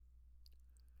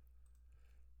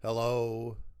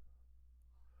Hello.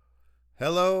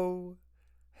 Hello.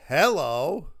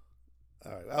 Hello.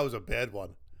 All right, that was a bad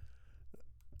one.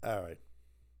 All right.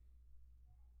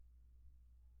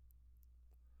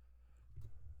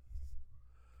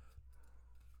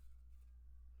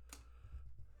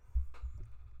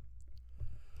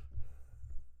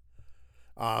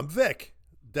 I'm Vic,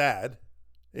 Dad.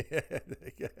 By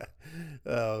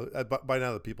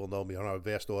now, the people know me. I don't have a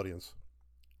vast audience.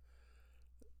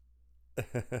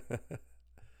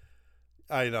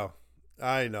 I know.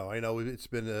 I know. It's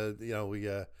been,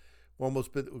 we're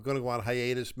almost been. We're going to go on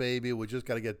hiatus. Maybe we just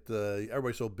got to get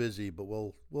everybody's so busy, but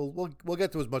we'll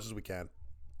get to as much as we can.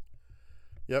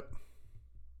 Yep.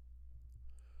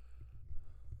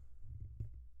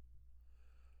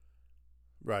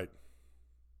 Right.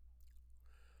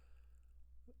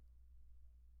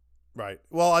 Right.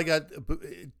 Well, I got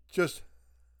just.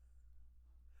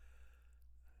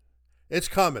 It's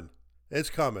coming. It's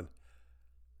coming.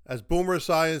 As Boomer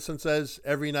Esiason says,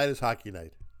 every night is hockey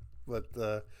night. But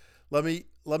let me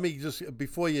just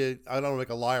before you, I don't want to make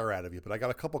a liar out of you, but I got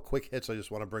a couple quick hits I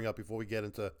just want to bring up before we get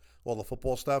into all the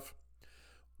football stuff.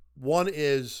 One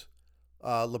is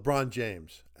LeBron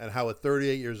James and how at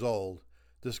 38 years old,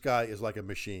 this guy is like a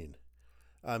machine.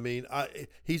 I mean,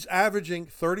 he's averaging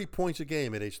 30 points a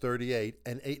game at age 38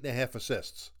 and 8.5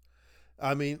 assists.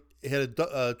 I mean, he had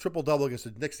a triple double against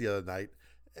the Knicks the other night.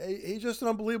 He's just an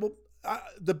unbelievable,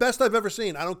 the best I've ever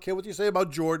seen. I don't care what you say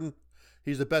about Jordan.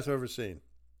 He's the best I've ever seen.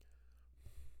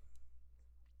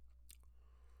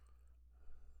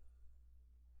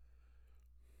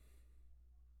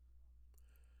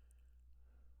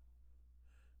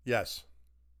 Yes.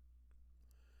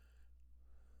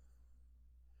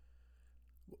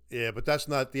 Yeah, but that's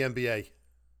not the NBA.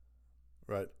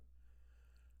 Right.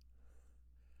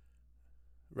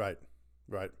 Right.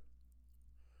 Right.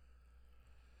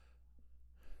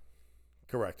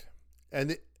 Correct.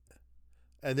 And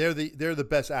they're the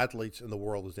best athletes in the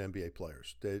world as NBA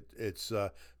players. It's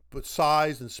but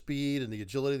size and speed and the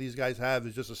agility these guys have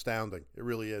is just astounding. It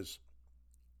really is.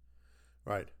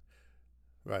 Right.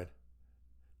 Right.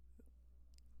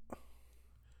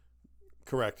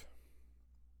 Correct.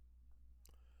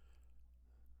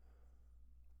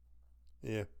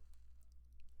 Yeah.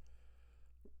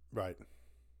 Right.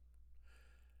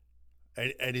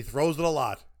 And he throws it a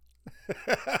lot.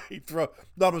 he throw.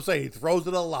 No, I'm saying he throws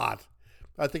it a lot.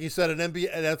 I think he set an NBA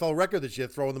an NFL record this year,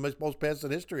 throwing the most passes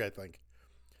in history. I think.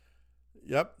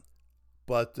 Yep.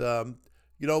 But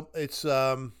it's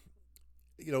not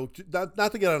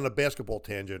to get on a basketball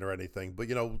tangent or anything, but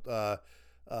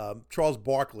Charles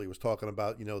Barkley was talking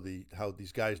about the how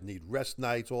these guys need rest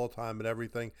nights all the time and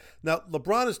everything. Now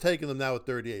LeBron has taken them now at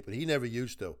 38, but he never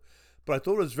used to. But I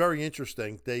thought it was very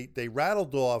interesting. They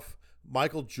rattled off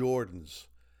Michael Jordan's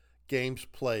games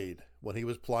played when he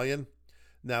was playing.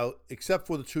 Now, except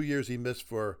for the 2 years he missed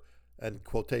for and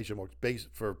quotation marks base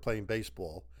for playing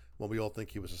baseball, when we all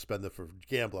think he was suspended for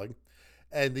gambling,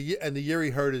 and the year he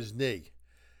hurt his knee,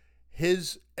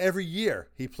 his every year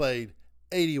he played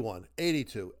 81,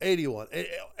 82, 81,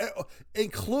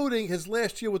 including his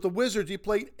last year with the Wizards. He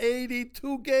played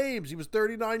 82 games. He was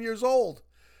 39 years old.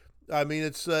 I mean,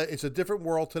 it's a different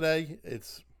world today.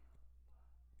 It's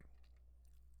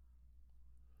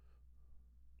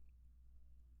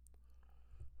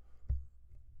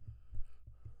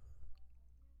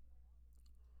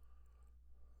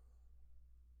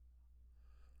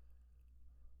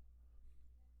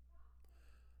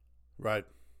right.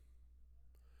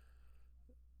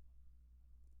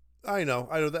 I know,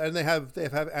 and they have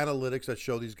analytics that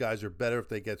show these guys are better if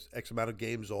they get X amount of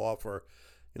games off, or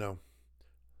you know,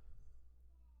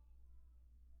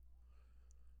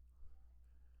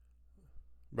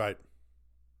 right,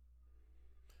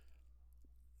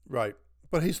 right.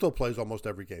 But he still plays almost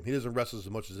every game. He doesn't rest as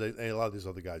much as a lot of these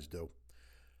other guys do.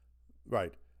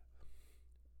 Right.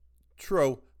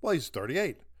 True. Well, he's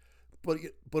 38. But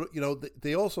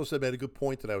they also said made a good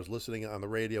point that I was listening on the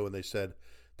radio, and they said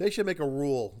they should make a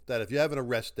rule that if you have an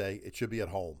arrest day, it should be at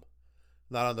home,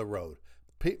 not on the road.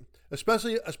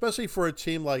 Especially for a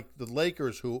team like the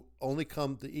Lakers, who only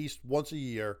come to East once a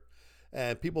year,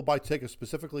 and people buy tickets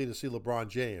specifically to see LeBron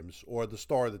James or the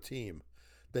star of the team.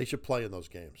 They should play in those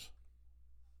games.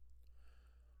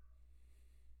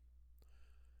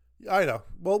 I know.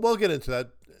 Well, we'll get into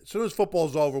that as soon as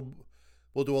football's over.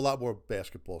 We'll do a lot more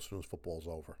basketball as soon as football's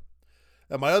over.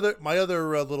 And my other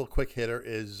little quick hitter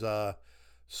is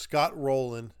Scott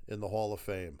Rowland in the Hall of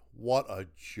Fame. What a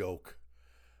joke!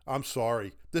 I'm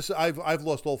sorry. I've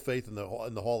lost all faith in the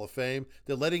Hall of Fame.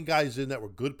 They're letting guys in that were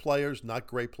good players, not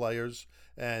great players,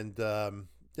 and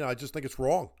I just think it's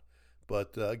wrong.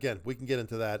 But again, we can get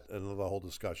into that and the whole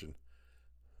discussion.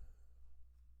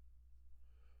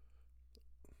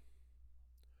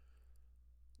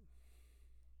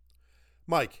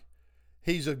 Mike,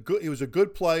 he was a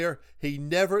good player. He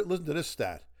never listen to this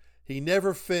stat. He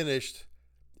never finished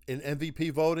in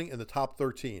MVP voting in the top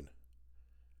 13.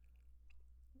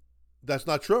 That's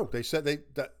not true. They said they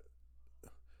that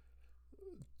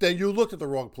then you looked at the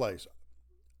wrong place.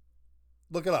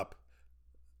 Look it up.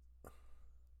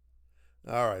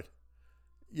 All right.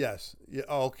 Yes. Yeah.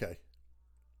 Oh, okay.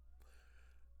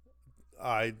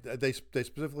 They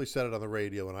specifically said it on the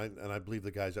radio, and I believe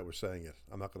the guys that were saying it.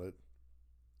 I'm not gonna.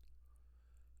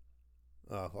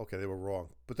 Oh, okay, they were wrong.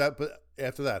 But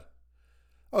after that,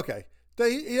 okay,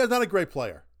 he's not a great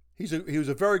player. He was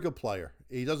a very good player.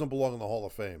 He doesn't belong in the Hall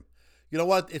of Fame. You know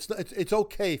what? It's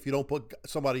okay if you don't put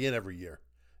somebody in every year.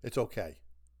 It's okay.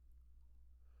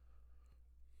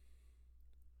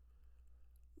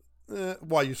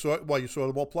 Why you saw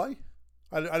them all play?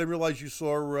 I didn't realize you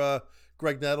saw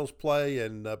Greg Nettles play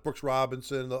and Brooks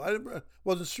Robinson.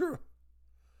 Wasn't sure.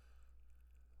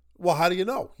 Well, how do you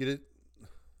know? You didn't.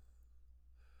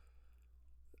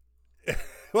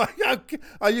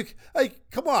 Are you? Hey,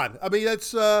 come on. I mean,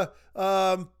 that's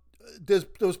there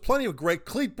was plenty of great.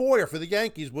 Clete Boyer for the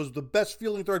Yankees was the best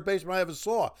fielding third baseman I ever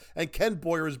saw, and Ken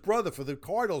Boyer, his brother, for the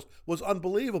Cardinals was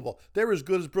unbelievable. They were as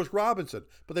good as Brooks Robinson,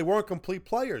 but they weren't complete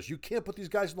players. You can't put these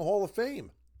guys in the Hall of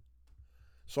Fame.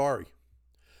 Sorry.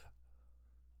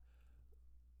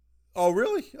 Oh,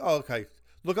 really? Oh, okay.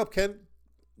 Look up Ken.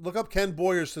 Look up Ken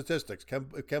Boyer's statistics.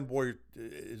 Ken Boyer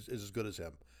is as good as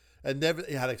him, and never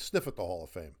he had a sniff at the Hall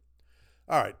of Fame.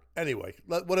 All right. Anyway,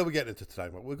 what are we getting into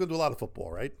tonight? We're going to do a lot of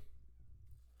football, right?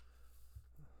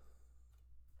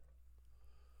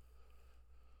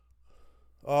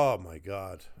 Oh my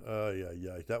God. Yeah,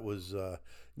 yeah. That was.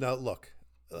 Now look,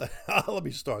 let me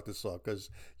start this off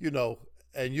because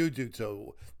and you do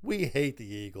too. We hate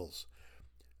the Eagles.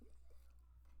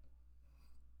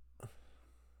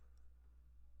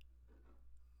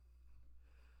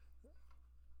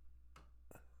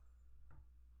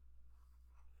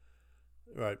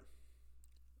 Right.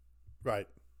 Right.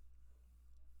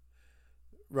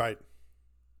 Right.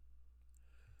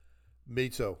 Me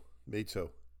too. Me too.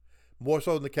 More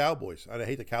so than the Cowboys. I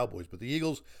hate the Cowboys, but the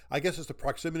Eagles. I guess it's the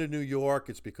proximity to New York.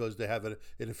 It's because they have an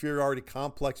inferiority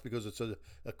complex because it's a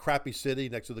crappy city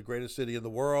next to the greatest city in the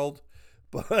world.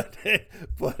 But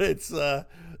but it's I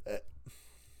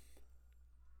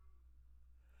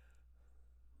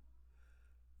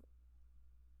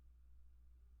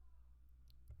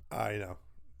know.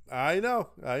 I know.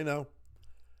 I know.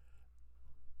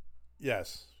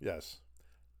 Yes. Yes.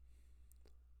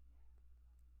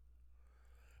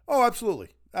 Oh, absolutely.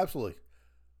 Absolutely.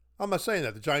 I'm not saying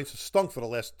that the Giants have stunk for the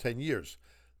last 10 years.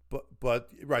 But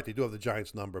right, they do have the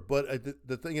Giants number. But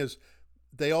the thing is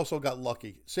they also got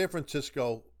lucky. San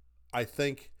Francisco, I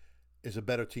think, is a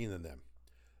better team than them.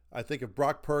 I think if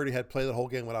Brock Purdy had played the whole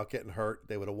game without getting hurt,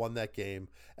 they would have won that game.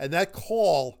 And that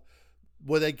call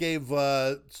where they gave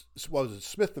what was it,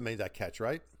 Smith that made that catch,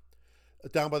 right?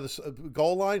 Down by the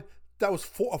goal line, that was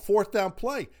a fourth down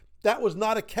play. That was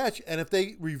not a catch. And if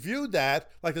they reviewed that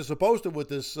like they're supposed to with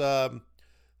this,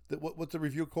 what's the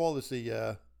review called? Is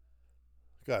the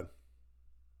God.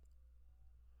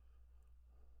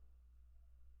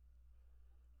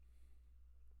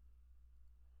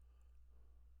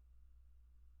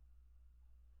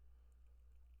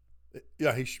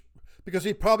 Yeah, because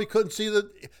he probably couldn't see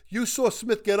the. You saw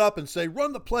Smith get up and say,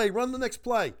 "Run the play, run the next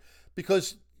play,"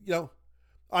 because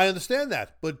I understand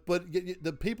that, but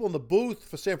the people in the booth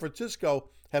for San Francisco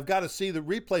have got to see the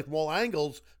replay from all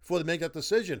angles before they make that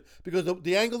decision. Because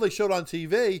the angle they showed on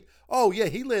TV, oh yeah,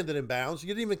 he landed in bounds. You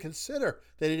didn't even consider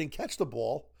that he didn't catch the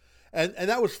ball, and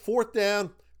that was fourth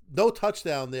down, no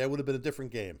touchdown. There would have been a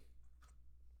different game.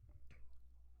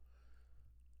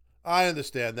 I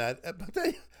understand that,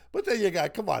 but then you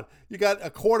got come on, you got a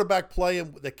quarterback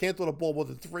playing that can't throw the ball more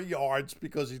than 3 yards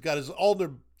because he's got his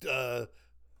older.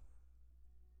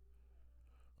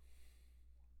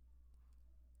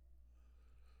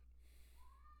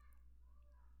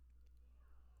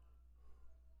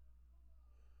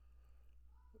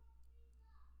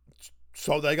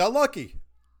 So they got lucky.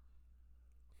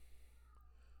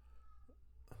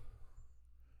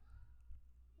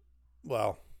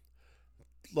 Well,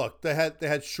 look, they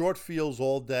had short fields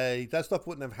all day. That stuff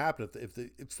wouldn't have happened if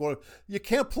for you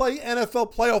can't play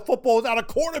NFL playoff football without a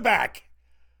quarterback.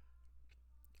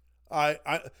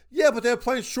 Yeah, but they're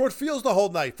playing short fields the whole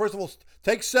night. First of all,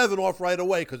 take 7 off right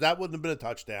away because that wouldn't have been a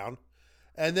touchdown,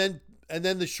 and then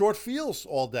the short fields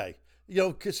all day.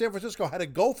 'Cause San Francisco had to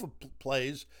go for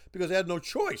plays because they had no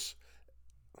choice.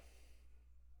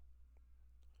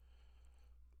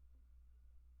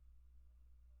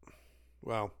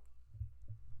 Well,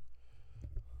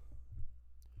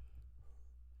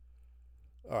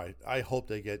 all right. I hope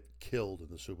they get killed in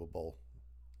the Super Bowl.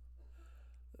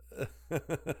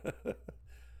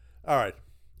 All right.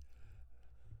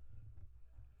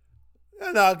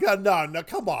 No, no, no,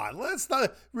 come on. Let's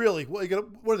not really. What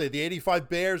are they? The '85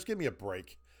 Bears? Give me a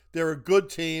break. They're a good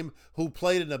team who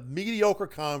played in a mediocre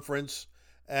conference,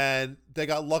 and they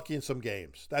got lucky in some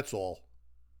games. That's all.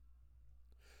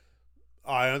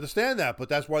 I understand that, but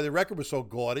that's why the record was so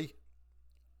gaudy.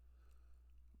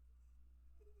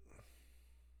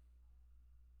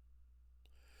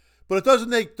 But it doesn't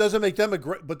make them a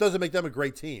great but doesn't make them a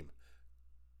great team.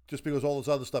 Just because all this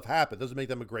other stuff happened doesn't make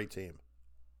them a great team.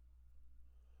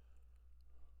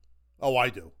 Oh, I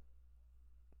do.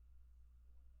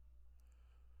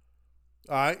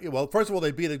 All right. Well, first of all,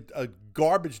 they beat a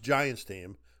garbage Giants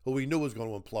team who we knew was going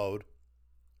to implode.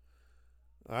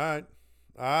 All right.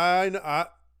 I know.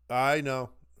 I know.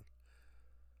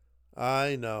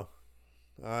 I know.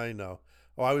 I know.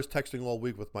 Oh, I was texting all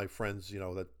week with my friends,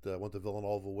 that went to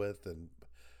Villanova with, and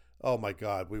oh my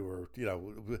God, we were,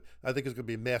 I think it's going to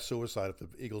be mass suicide if the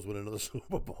Eagles win another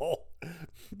Super Bowl.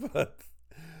 but,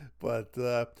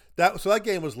 that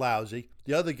game was lousy.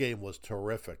 The other game was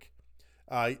terrific.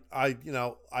 I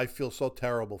feel so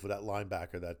terrible for that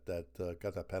linebacker that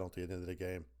got that penalty at the end of the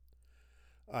game.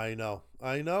 I know,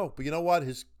 but you know what?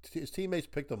 His teammates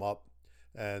picked him up,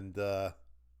 and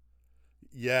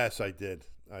yes, I did.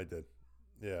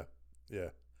 Yeah, yeah,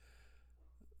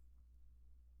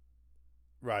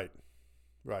 right,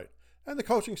 right, and the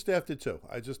coaching staff did too.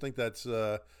 I just think that's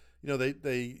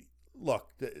they look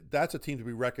that's a team to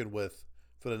be reckoned with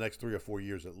for the next 3 or 4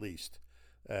 years at least,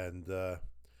 and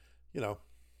you know,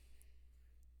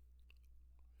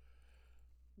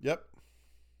 yep,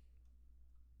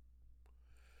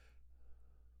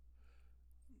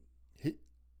 he,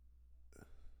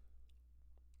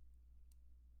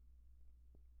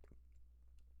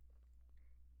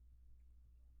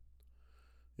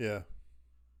 yeah.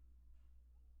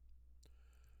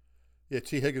 Yeah,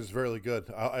 T. Higgins is very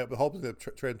good. I'm hoping to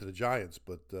trade him to the Giants,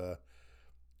 but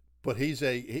he's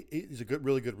a good,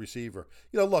 really good receiver.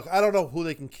 Look, I don't know who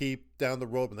they can keep down the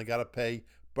road, but they got to pay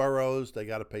Burrows, they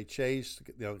got to pay Chase.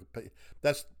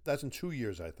 That's in 2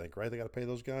 years, I think, right? They got to pay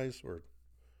those guys, or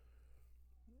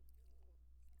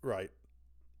right?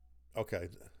 Okay,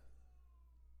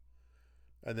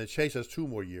 and then Chase has 2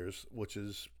 more years, which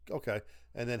is okay,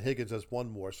 and then Higgins has one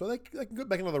more, so they can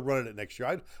make another run at it next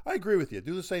year. I agree with you.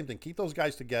 Do the same thing. Keep those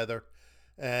guys together,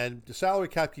 and the salary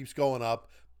cap keeps going up.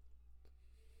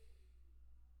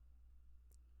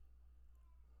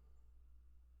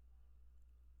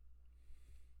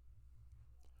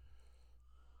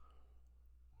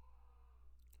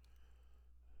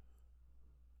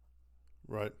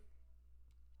 Right,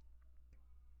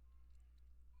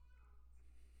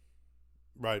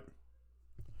 right.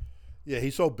 Yeah,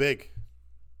 he's so big.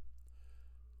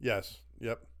 Yes.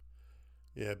 Yep.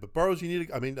 Yeah, but Burrows,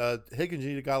 Higgins, you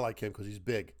need a guy like him because he's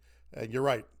big, and you're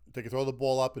right. They can throw the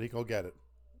ball up and he can go get it.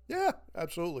 Yeah,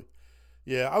 absolutely.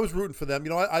 Yeah, I was rooting for them.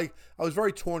 I was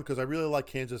very torn because I really like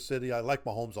Kansas City. I like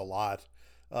Mahomes a lot,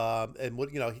 and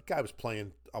he guy was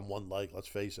playing on one leg. Let's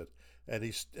face it, and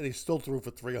he still threw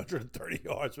for 330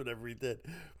 yards, whatever he did.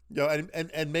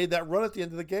 And made that run at the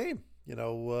end of the game.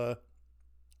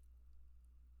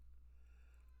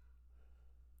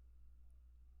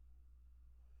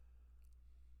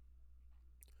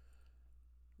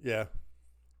 Yeah,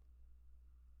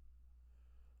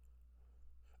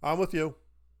 I'm with you.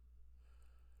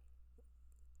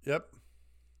 Yep,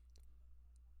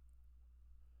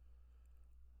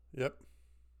 yep,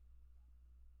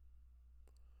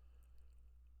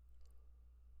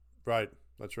 right.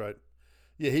 That's right.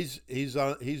 Yeah,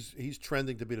 he's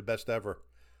trending to be the best ever.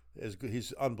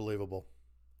 He's unbelievable.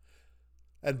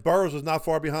 And Burrows is not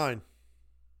far behind.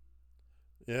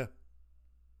 Yeah,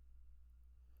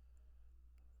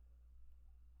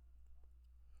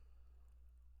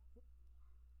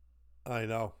 I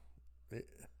know.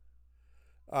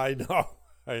 I know.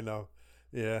 I know.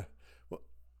 Yeah. Well,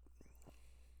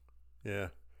 yeah.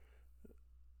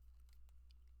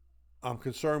 I'm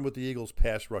concerned with the Eagles'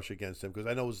 pass rush against him because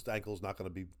I know his ankle's not going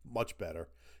to be much better.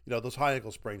 Those high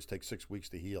ankle sprains take 6 weeks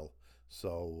to heal.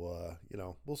 So,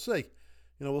 we'll see.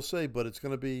 We'll see. But it's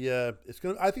going to be, I think it's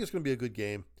going to be a good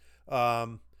game.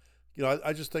 Um,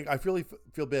 I just think I really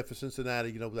feel bad for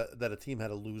Cincinnati. That a team had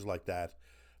to lose like that.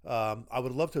 I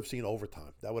would love to have seen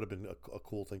overtime. That would have been a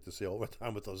cool thing to see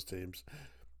overtime with those teams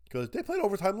because they played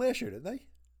overtime last year, didn't they?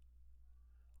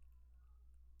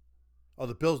 Oh,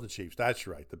 the Bills and the Chiefs. That's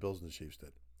right. The Bills and the Chiefs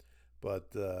did.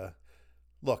 But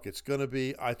look, it's going to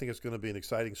be. I think it's going to be an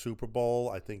exciting Super Bowl.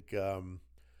 I think the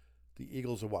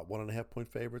Eagles are what 1.5 point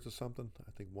favorites or something.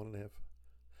 I think 1.5.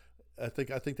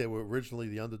 I think they were originally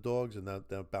the underdogs and now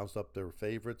bounced up their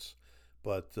favorites.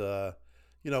 But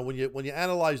when you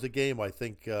analyze the game, I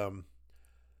think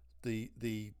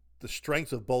the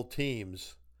strength of both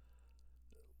teams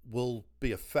will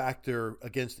be a factor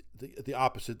against the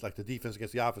opposite, like the defense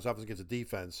against the offense against the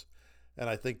defense. And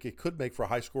I think it could make for a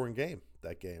high scoring game,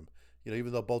 that game.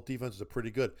 Even though both defenses are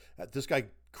pretty good. This guy,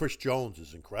 Chris Jones,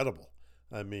 is incredible.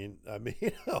 I mean,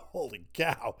 holy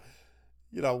cow.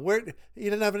 Where he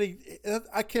didn't have any.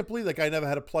 I can't believe that guy never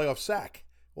had a playoff sack.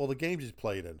 All the games he's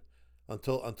played in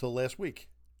until last week.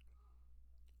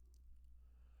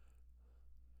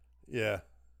 Yeah,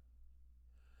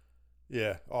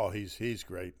 yeah. Oh, he's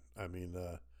great. I mean,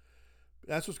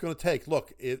 that's what's going to take.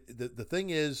 Look, the thing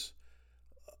is,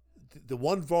 the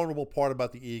one vulnerable part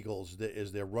about the Eagles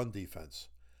is their run defense,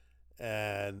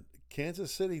 and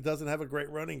Kansas City doesn't have a great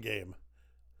running game.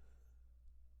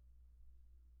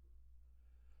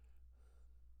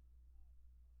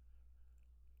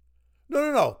 No,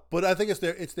 no, no. But I think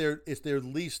it's their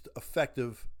least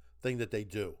effective thing that they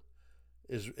do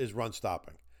is run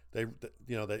stopping. They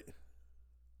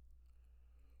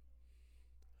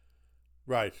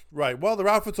right, right. Well, their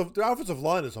offensive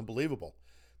line is unbelievable.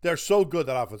 They're so good,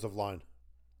 that offensive line.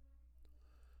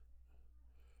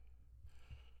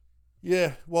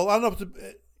 Yeah. Well, I don't know if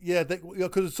it's, yeah,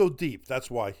 because it's so deep. That's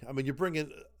why. I mean, you bring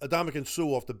in Adamican Sue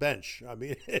off the bench. I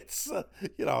mean, it's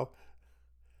you know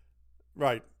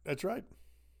right. That's right.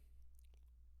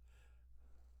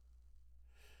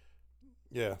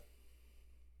 Yeah.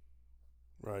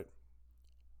 Right.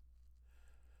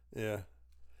 Yeah.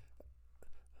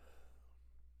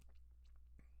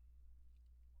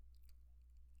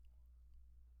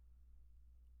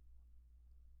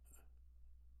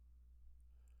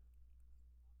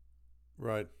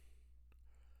 Right.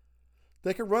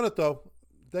 They can run it though.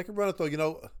 They can run it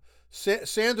though.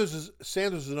 Sanders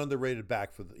is an underrated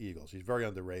back for the Eagles. He's very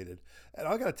underrated, and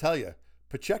I got to tell you,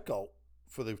 Pacheco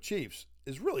for the Chiefs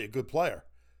is really a good player.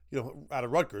 Out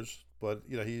of Rutgers, but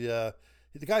the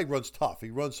guy runs tough.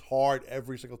 He runs hard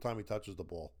every single time he touches the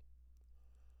ball.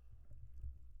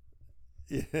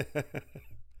 Yeah,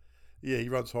 yeah, he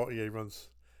runs hard. Yeah, he runs.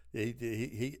 Yeah,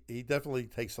 he definitely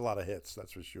takes a lot of hits.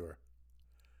 That's for sure.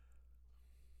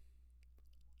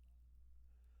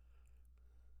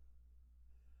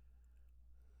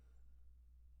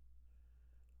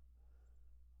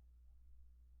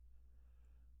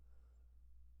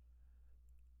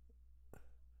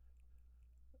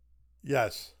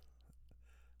 Yes,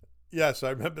 yes,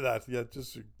 I remember that. Yeah,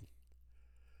 just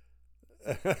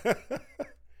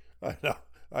I know,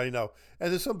 I know.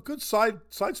 And there's some good side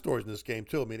stories in this game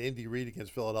too. I mean, Andy Reid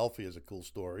against Philadelphia is a cool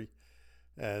story,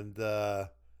 and and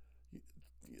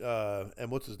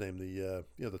what's his name?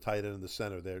 The tight end in the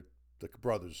center. They're the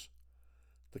brothers,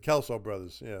 the Kelso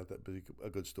brothers. Yeah, that'd be a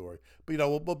good story. But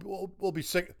we'll be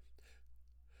sick.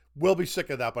 We'll be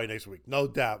sick of that by next week, no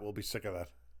doubt. We'll be sick of that.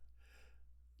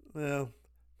 Yeah,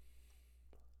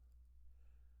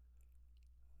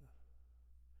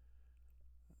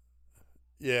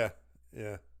 yeah,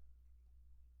 yeah,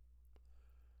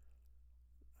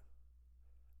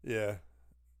 yeah,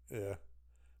 yeah.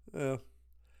 Yeah.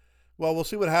 Well, we'll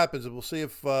see what happens, and we'll see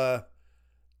if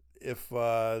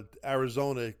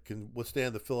Arizona can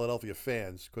withstand the Philadelphia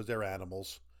fans because they're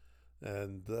animals,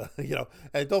 and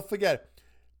and don't forget,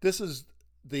 this is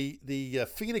the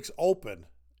Phoenix Open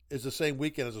is the same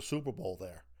weekend as the Super Bowl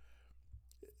there,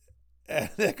 and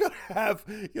they're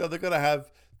gonna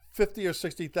have 50 or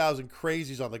 60,000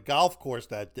 crazies on the golf course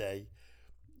that day.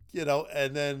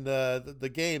 And then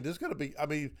the game. There's going to be. I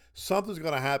mean, something's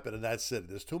going to happen in that city.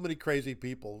 There's too many crazy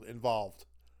people involved.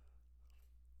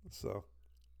 So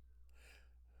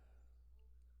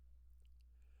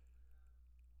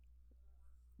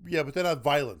yeah, but they're not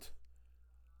violent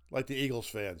like the Eagles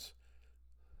fans.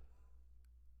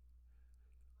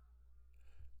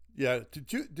 Yeah,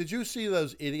 did you see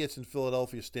those idiots in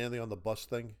Philadelphia standing on the bus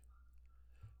thing?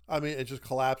 I mean, it just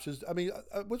collapses. I mean,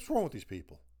 what's wrong with these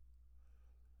people?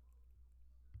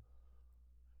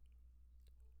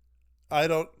 I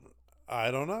don't.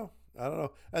 I don't know. I don't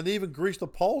know. And they even greased the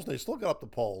poles. They still got up the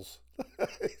poles.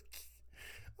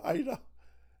 I know.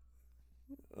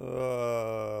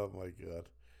 Oh my god.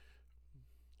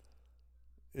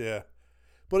 Yeah.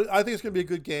 But I think it's going to be a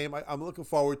good game. I'm looking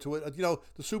forward to it.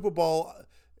 The Super Bowl.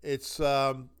 It's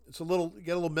a little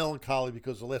get a little melancholy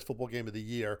because it's the last football game of the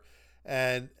year,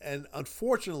 and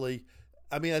unfortunately,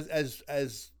 I mean, as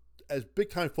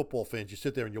big time football fans, you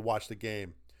sit there and you watch the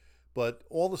game, but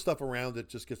all the stuff around it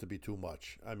just gets to be too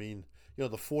much. I mean, the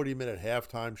 40-minute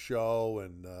halftime show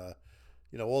and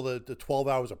all the 12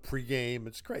 hours of pregame.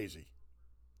 It's crazy.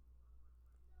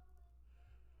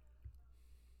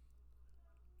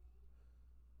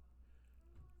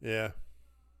 Yeah.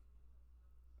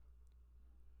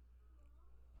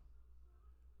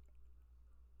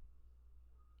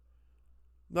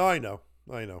 No, I know.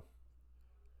 I know.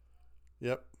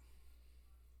 Yep.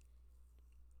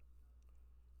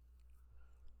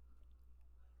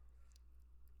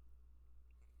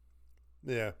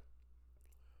 Yeah.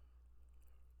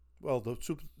 Well, the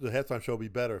halftime show would be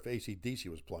better if AC/DC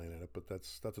was playing in it, but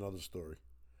that's another story.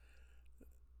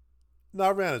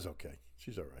 No, Rihanna's okay.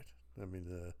 She's all right. I mean,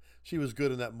 she was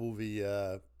good in that movie.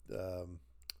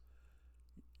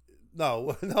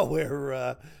 No, no,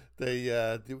 where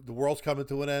the world's coming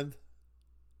to an end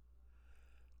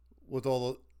with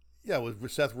all the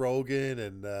with Seth Rogen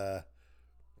and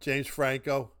James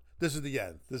Franco. This is the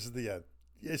end. This is the end.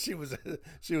 Yeah, she was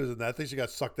she was in that. I think she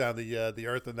got sucked down the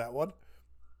earth in that one.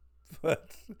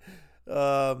 But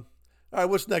all right,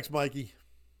 what's next, Mikey?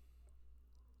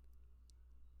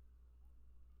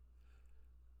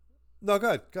 No,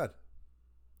 good, good.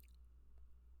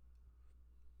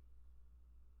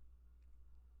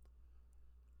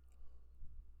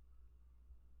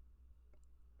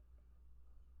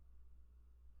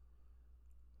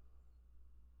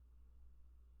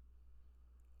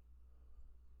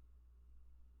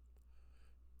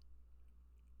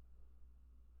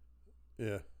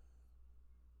 Yeah,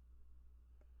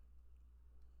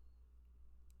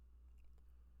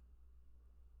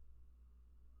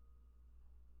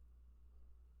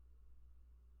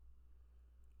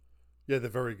 yeah, they're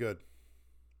very good.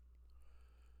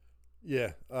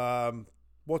 Yeah.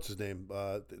 What's his name?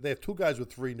 They have two guys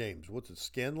with three names. What's it?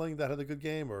 Scanling that had a good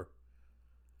game, or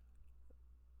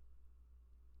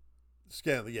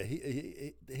Scanling? Yeah,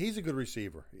 he's a good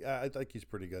receiver. Yeah, I think he's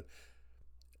pretty good.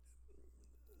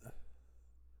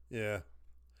 Yeah,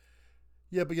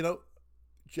 yeah, but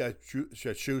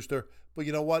Schuster. But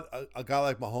you know what? A guy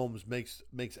like Mahomes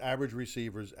makes average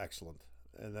receivers excellent,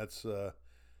 and that's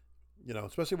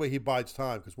especially the way he bides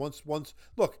time. Because once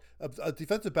look, a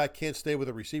defensive back can't stay with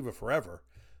a receiver forever.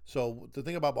 So the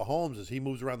thing about Mahomes is he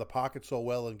moves around the pocket so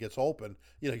well and gets open.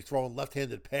 He's throwing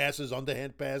left-handed passes,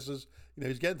 underhand passes.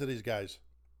 He's getting to these guys.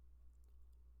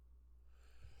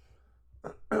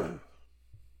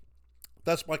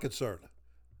 That's my concern.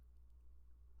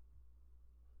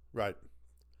 Right.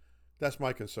 That's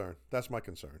my concern. That's my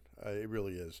concern. It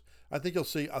really is. I think you'll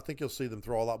see. I think you'll see them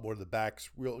throw a lot more to the backs,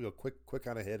 real quick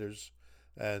kind of hitters,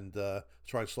 and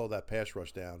try and slow that pass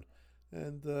rush down.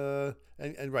 And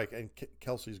right, and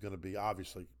Kelsey's going to be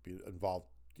obviously be involved.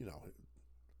 You know,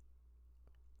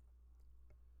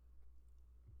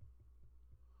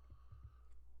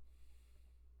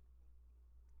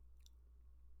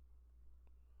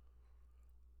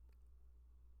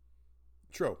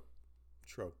 true,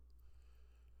 true.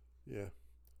 Yeah.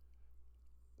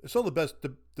 So the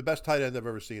best tight end I've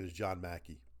ever seen is John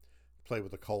Mackey. Played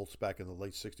with the Colts back in the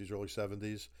late '60s, early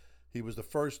 '70s. He was the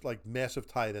first like massive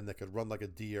tight end that could run like a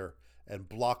deer and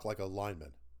block like a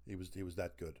lineman. He was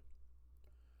that good.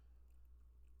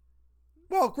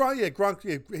 Well, Gronk, yeah, Gronk.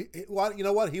 Yeah, well, you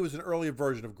know what? He was an earlier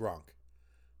version of Gronk.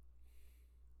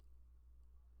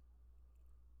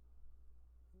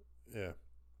 Yeah,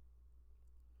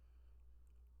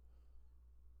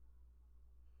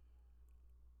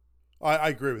 I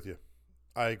agree with you.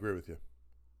 I agree with you.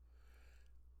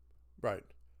 Right.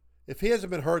 If he hasn't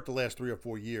been hurt the last 3 or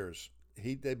 4 years,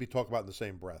 they'd be talking about in the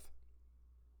same breath.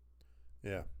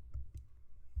 Yeah.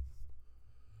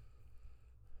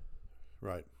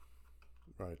 Right.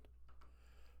 Right.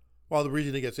 Well, the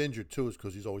reason he gets injured too is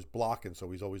because he's always blocking, so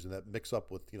he's always in that mix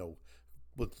up with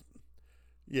with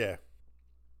yeah.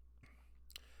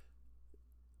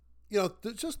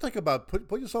 Just think about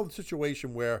put yourself in a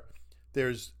situation where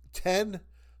there's 10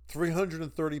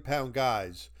 330-pound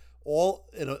guys all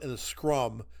in a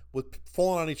scrum with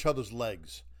falling on each other's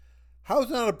legs. How is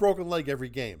it not a broken leg every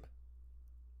game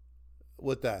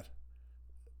with that?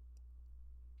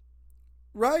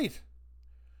 Right,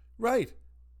 right.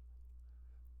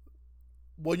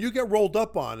 When you get rolled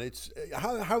up on, it's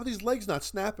how are these legs not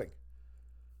snapping?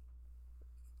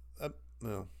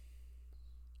 No.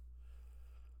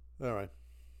 All right.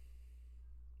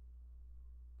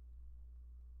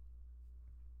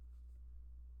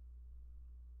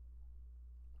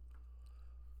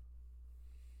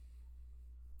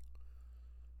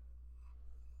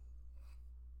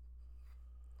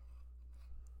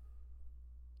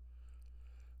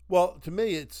 Well, to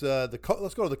me, it's let's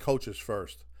go to the coaches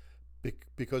first.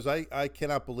 because I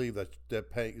cannot believe that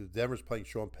Denver's paying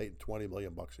Sean Payton $20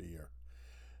 million a year.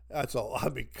 That's all. I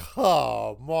mean,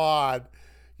 come on,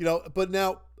 But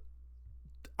now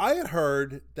I had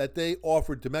heard that they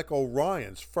offered DeMeco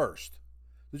Ryans first.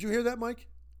 Did you hear that, Mike?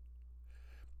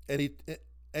 And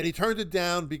he turned it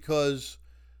down because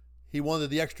he wanted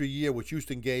the extra year which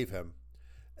Houston gave him,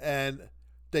 and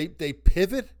they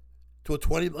pivot to a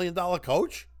 $20 million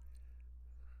coach.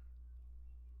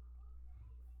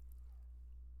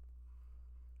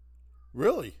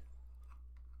 Really?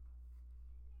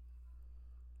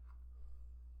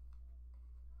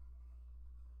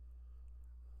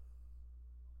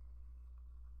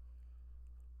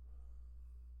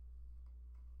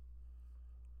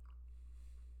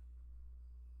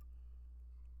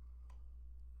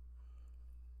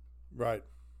 Right,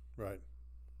 right.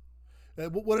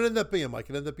 And what did it end up being, Mike?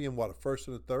 It ended up being what, a first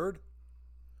and a third?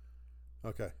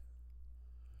 Okay.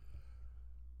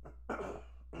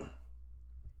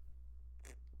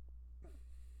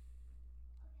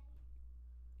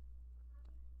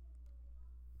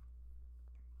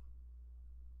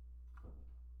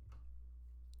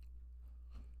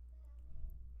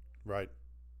 Right.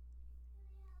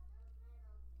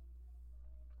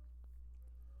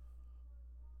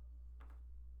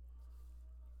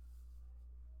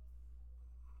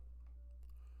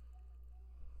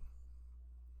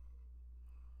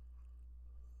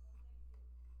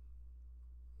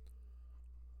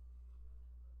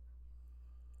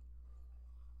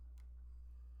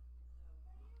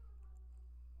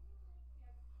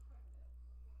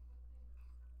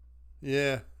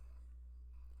 Yeah,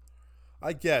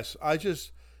 I guess. I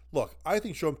just look. I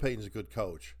think Sean Payton's a good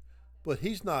coach, but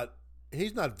he's not.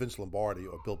 He's not Vince Lombardi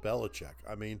or Bill Belichick.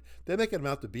 I mean, they're making him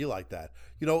out to be like that.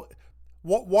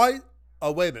 What? Why?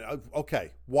 Oh, wait a minute.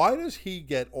 Okay, why does he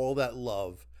get all that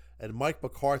love and Mike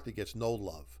McCarthy gets no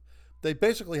love? They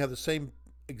basically have the same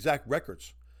exact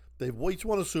records. They've each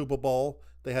won a Super Bowl.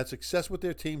 They had success with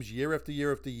their teams year after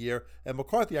year after year. And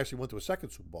McCarthy actually went to a second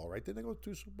Super Bowl, right? Didn't they go to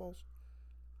two Super Bowls?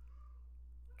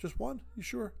 Just one? You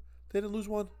sure? They didn't lose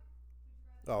one?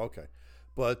 Oh, okay.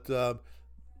 But uh,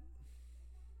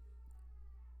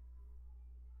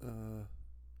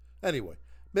 anyway,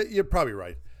 you're probably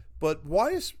right. But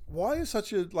why is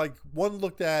such a like one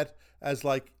looked at as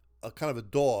like a kind of a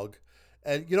dog,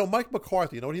 and Mike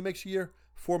McCarthy, you know what he makes a year?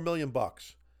 $4 million.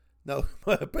 Now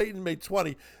Peyton made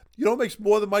 20. You know what makes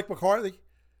more than Mike McCarthy?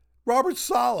 Robert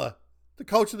Saleh, the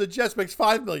coach of the Jets, makes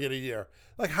 $5 million a year.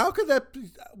 Like, how could that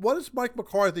be? What has Mike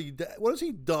McCarthy? What has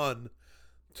he done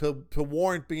to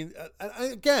warrant being?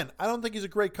 Again, I don't think he's a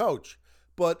great coach,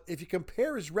 but if you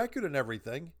compare his record and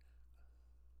everything,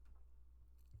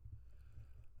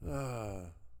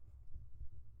 uh,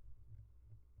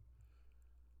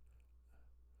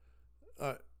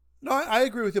 uh, no, I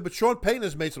agree with you. But Sean Payton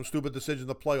has made some stupid decisions in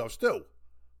the playoffs too.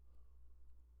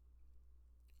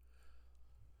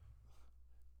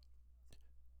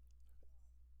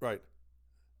 Right?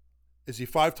 Is he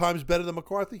 5 times better than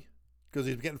McCarthy? Because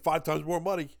he's getting 5 times more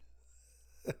money.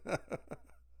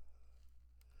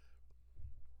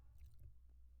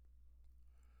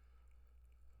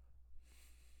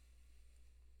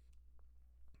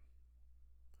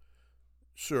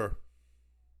 Sure.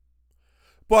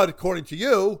 But according to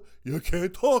you, you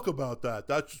can't talk about that.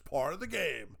 That's just part of the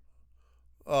game.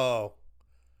 Oh.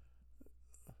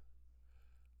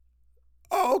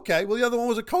 Oh, okay. Well, the other one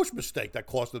was a coach mistake that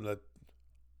cost him the.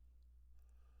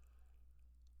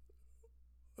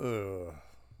 Uh,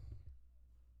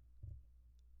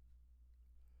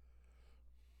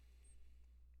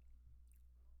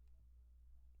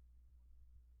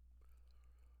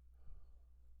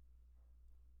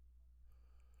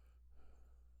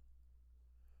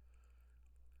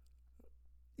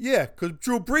 yeah, because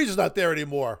Drew Brees is not there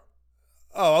anymore.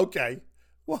 Oh, okay.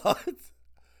 What?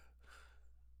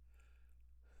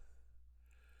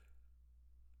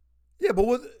 Yeah, but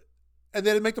what? And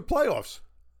they didn't make the playoffs.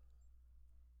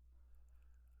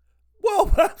 Well,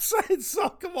 but I'm saying so.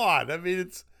 Come on. I mean,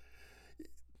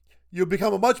 you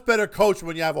become a much better coach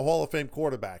when you have a Hall of Fame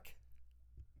quarterback.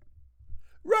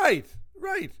 Right.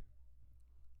 Right.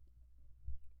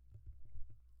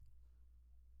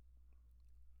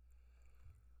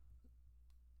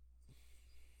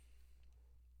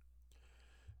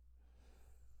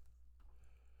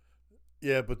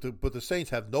 Yeah, but the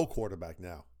Saints have no quarterback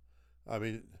now. I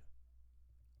mean,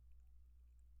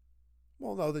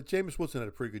 well, no, the Jameis Winston had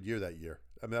a pretty good year that year.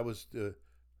 I mean, that was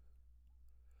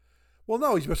well,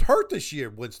 no, he was hurt this year,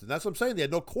 Winston. That's what I'm saying. They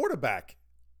had no quarterback.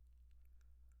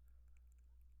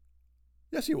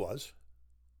 Yes, he was.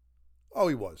 Oh,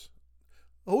 he was.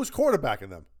 Who's quarterbacking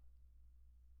them?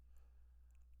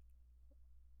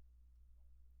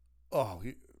 Oh,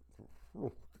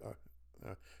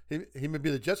 uh, he may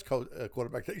be the Jets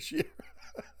quarterback next year,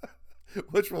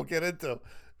 which we'll get into.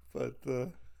 But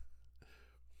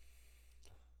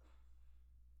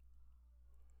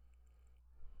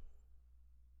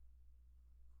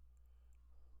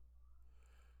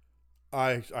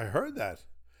I heard that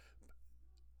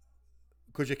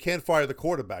because you can't fire the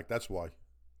quarterback. That's why.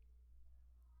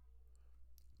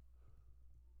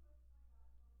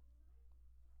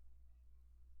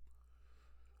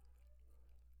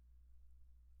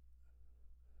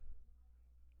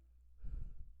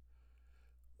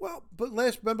 Well, but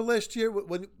remember last year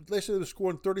when last year they were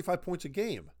scoring 35 points a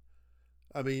game.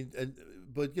 I mean, and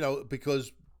but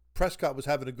because Prescott was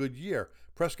having a good year.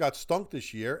 Prescott stunk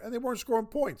this year, and they weren't scoring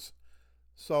points.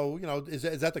 So is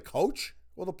that the coach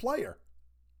or the player?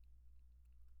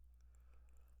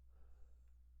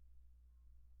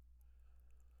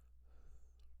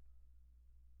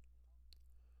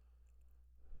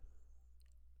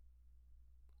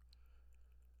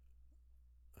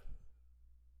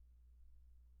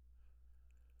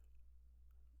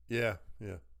 Yeah,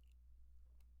 yeah,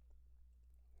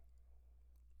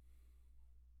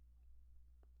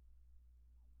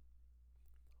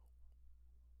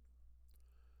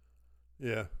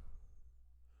 yeah,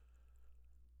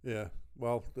 yeah.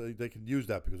 Well, they can use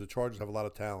that because the Chargers have a lot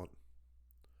of talent.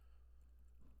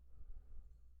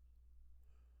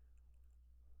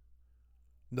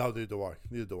 No, neither do I.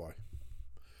 Neither do I.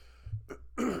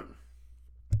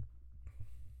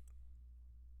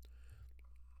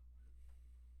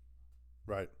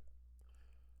 Right.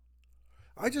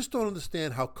 I just don't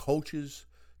understand how coaches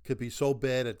could be so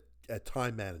bad at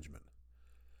time management.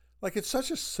 Like it's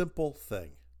such a simple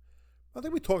thing. I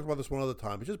think we talked about this one other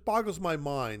time. It just boggles my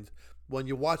mind when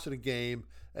you're watching a game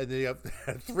and they have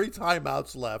three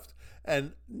timeouts left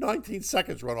and 19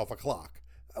 seconds run off a clock.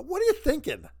 What are you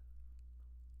thinking?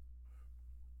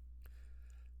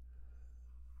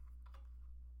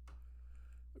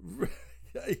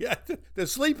 Yeah, they're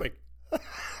sleeping.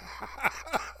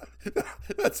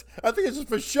 I think it's just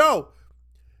for show.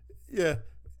 Yeah,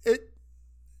 it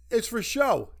it's for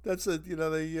show. That's a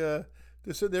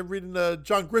they said they're reading a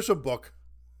John Grisham book.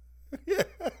 Yeah,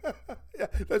 yeah,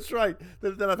 that's right.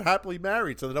 They're not happily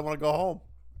married, so they don't want to go home.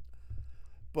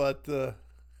 But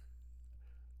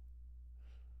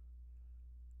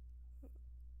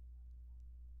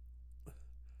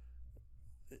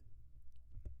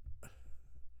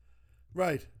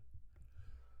right,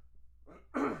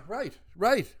 right.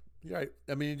 Right.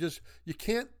 I mean, you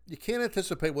can't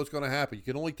anticipate what's going to happen. You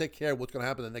can only take care of what's going to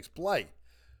happen in the next play.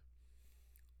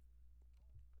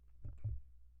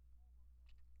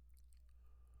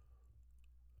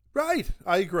 Right.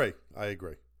 I agree. I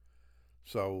agree.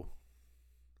 So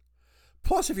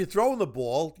plus, if you're throwing the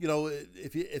ball,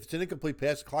 if it's an incomplete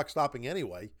pass, the clock's stopping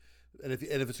anyway. And if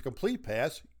it's a complete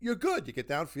pass, you're good. You get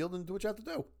downfield and do what you have to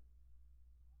do.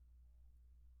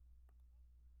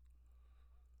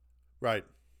 Right.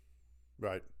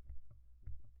 Right.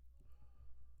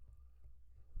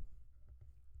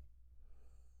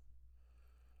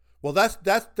 Well, that's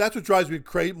what drives me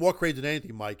more crazy than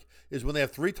anything, Mike. Is when they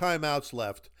have three timeouts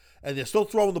left and they're still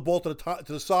throwing the ball to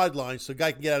the sideline so the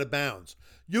guy can get out of bounds.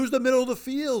 Use the middle of the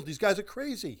field. These guys are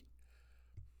crazy.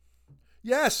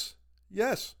 Yes.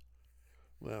 Yes.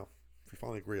 Well, we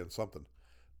finally agree on something,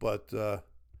 but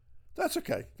that's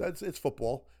okay. It's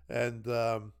football, and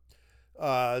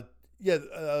uh, yeah,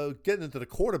 getting into the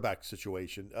quarterback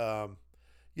situation.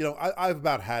 I've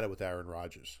about had it with Aaron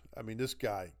Rodgers. I mean, this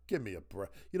guy, give me a break.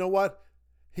 You know what?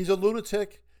 He's a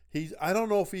lunatic. I don't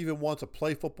know if he even wants to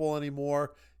play football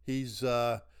anymore. He's,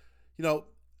 you know,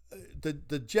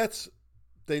 the Jets,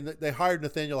 they hired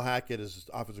Nathaniel Hackett as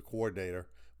offensive coordinator,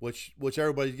 which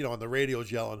everybody, on the radio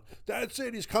is yelling, that's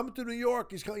it. He's coming to New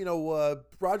York.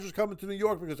 Rodgers coming to New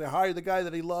York because they hired the guy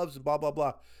that he loves and blah, blah,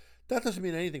 blah. That doesn't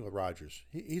mean anything with Rodgers.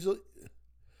 He's a,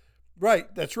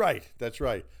 Right, that's right, that's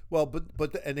right. Well,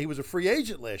 and he was a free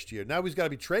agent last year. Now he's got to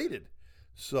be traded.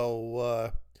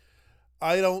 So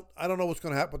I don't know what's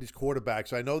going to happen with these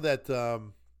quarterbacks. I know that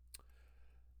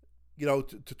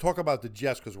to talk about the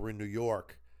Jets because we're in New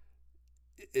York.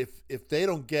 If they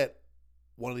don't get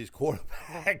one of these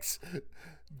quarterbacks,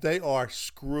 they are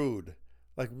screwed.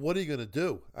 Like, what are you going to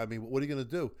do? I mean, what are you going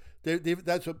to do?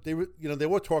 That's what they were. They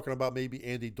were talking about maybe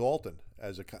Andy Dalton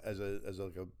as a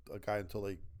guy until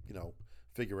they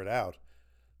figure it out.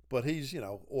 But he's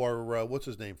or what's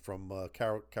his name from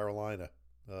Carolina?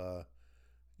 Uh,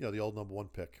 the old number one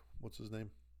pick. What's his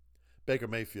name? Baker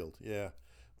Mayfield. Yeah,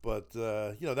 but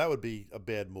that would be a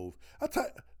bad move. I'll tell.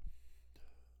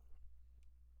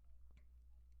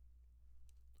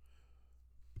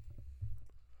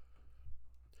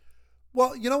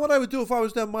 Well, you know what I would do if I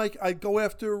was them, Mike? I'd go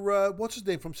after what's his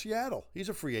name from Seattle. He's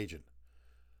a free agent.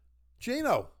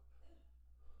 Gino.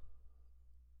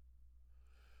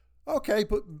 Okay,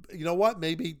 but you know what?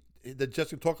 Maybe the Jets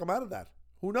can talk him out of that.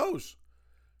 Who knows?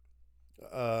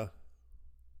 Uh,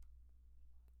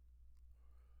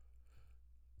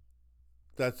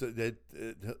 that's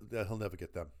he'll never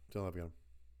get them. He'll never get them.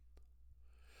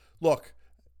 Look,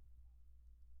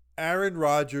 Aaron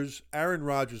Rodgers. Aaron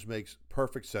Rodgers makes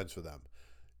perfect sense for them.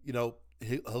 You know,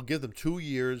 he'll give them 2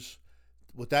 years.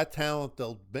 With that talent,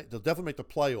 they'll definitely make the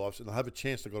playoffs and they'll have a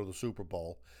chance to go to the Super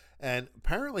Bowl. And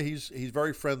apparently, he's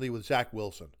very friendly with Zach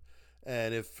Wilson.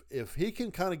 And if he can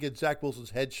kind of get Zach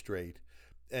Wilson's head straight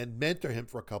and mentor him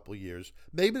for a couple of years,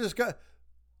 maybe this guy.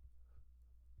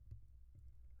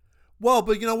 Well,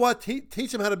 but you know what?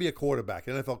 Teach him how to be a quarterback,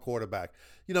 an NFL quarterback.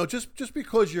 You know, just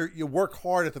because you work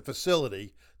hard at the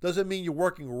facility doesn't mean you're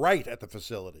working right at the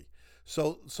facility.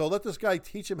 So let this guy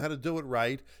teach him how to do it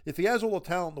right. If he has all the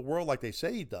talent in the world like they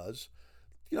say he does,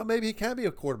 you know, maybe he can be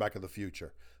a quarterback in the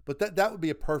future. But that would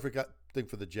be a perfect thing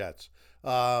for the Jets.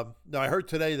 Now I heard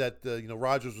today that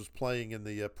Rodgers was playing in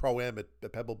the Pro-Am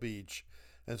at Pebble Beach,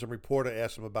 and some reporter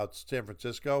asked him about San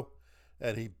Francisco,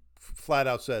 and he flat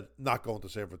out said not going to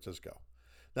San Francisco.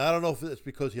 Now I don't know if it's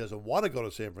because he doesn't want to go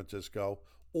to San Francisco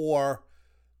or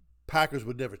Packers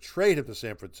would never trade him to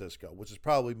San Francisco, which is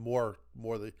probably more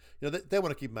the they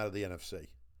want to keep him out of the NFC.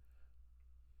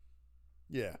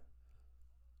 Yeah.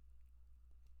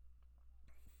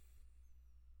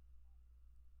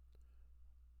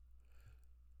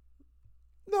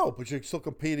 No, but you're still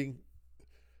competing.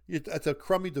 That's a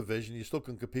crummy division. You still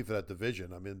can compete for that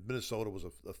division. I mean, Minnesota was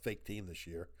a fake team this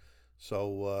year.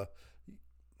 So,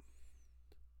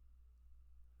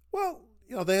 well,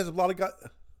 they have a lot of guys.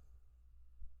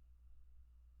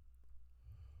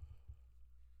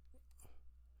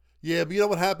 Yeah, but you know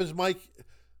what happens, Mike?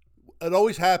 It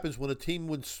always happens when a team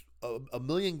wins a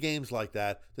million games like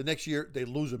that. The next year they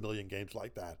lose a million games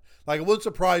like that. Like it wouldn't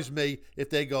surprise me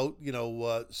if they go,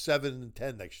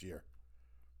 7-10 next year.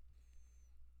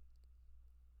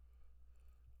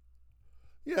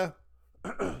 Yeah,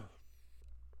 I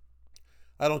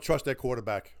don't trust that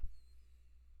quarterback.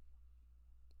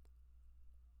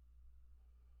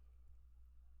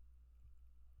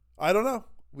 I don't know.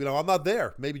 I'm not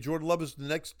there. Maybe Jordan Love is the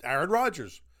next Aaron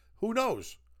Rodgers. Who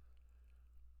knows?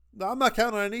 No, I'm not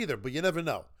counting on it either, but you never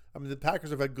know. I mean, the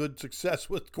Packers have had good success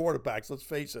with quarterbacks. Let's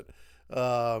face it.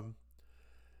 Um,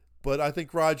 but I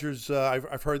think Rodgers.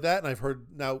 I've heard that,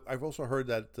 and I've also heard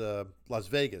that Las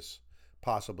Vegas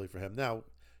possibly for him. Now,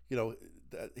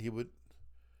 that he would.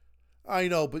 I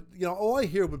know, but all I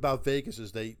hear about Vegas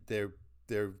is they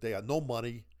got no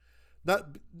money,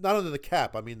 not under the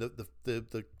cap. I mean,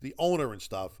 the owner and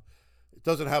stuff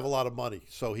doesn't have a lot of money,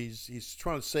 so he's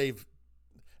trying to save,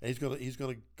 and he's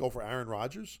gonna go for Aaron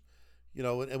Rodgers,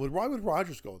 why would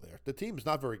Rodgers go there? The team is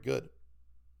not very good.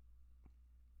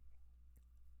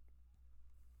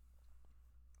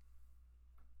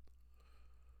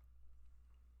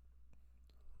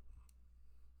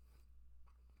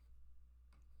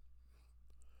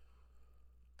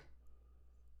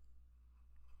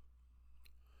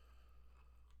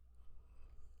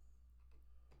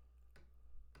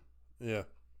 Yeah,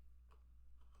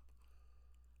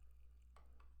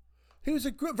 he was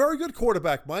a very good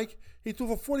quarterback, Mike. He threw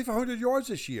for 4,500 yards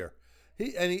this year.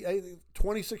 He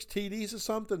 26 TDs or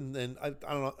something, and I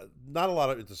don't know, not a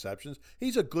lot of interceptions.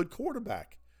 He's a good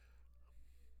quarterback.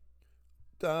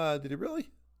 Did he really?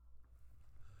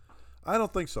 I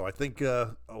don't think so. I think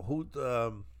who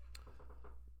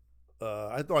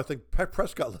I think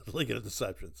Prescott led the league in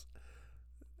interceptions.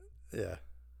 Yeah.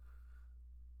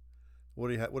 What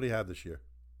do you have this year?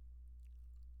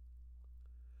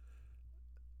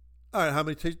 All right. How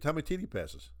many TD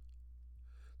passes?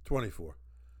 24.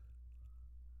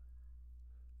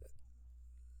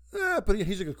 Yeah, but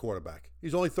he's a good quarterback.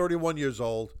 He's only 31 years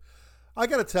old. I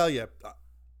got to tell you,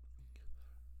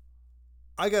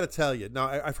 Now,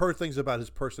 I've heard things about his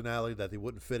personality that he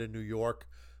wouldn't fit in New York,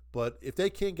 but if they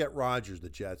can't get Rodgers, the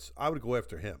Jets, I would go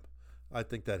after him. I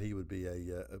think that he would be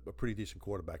a pretty decent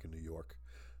quarterback in New York.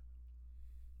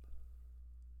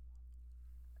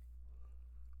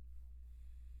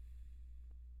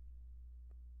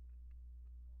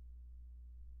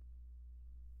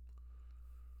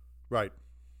 Right.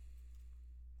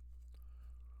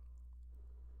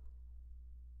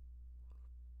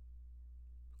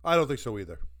 I don't think so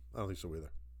either. I don't think so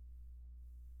either.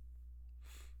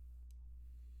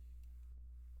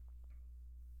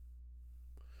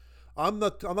 I'm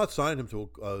not signing him to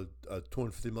a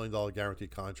 $250 million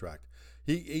guaranteed contract.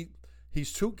 He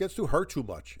he's too gets too hurt too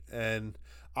much, and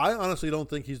I honestly don't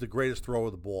think he's the greatest thrower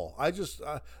of the ball.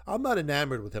 I'm not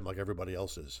enamored with him like everybody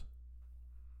else is.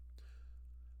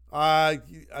 I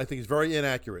think he's very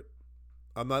inaccurate.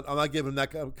 I'm not giving him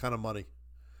that kind of money.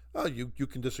 Oh, you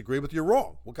can disagree, but you're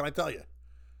wrong. What can I tell you?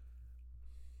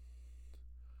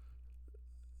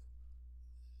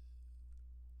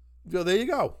 There you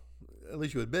go. At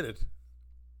least you admit it.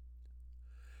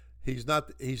 He's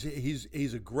not.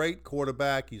 He's a great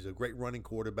quarterback. He's a great running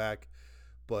quarterback.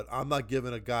 But I'm not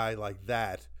giving a guy like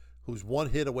that, who's one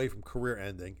hit away from career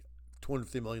ending,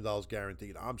 $250 million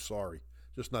guaranteed. I'm sorry,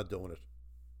 just not doing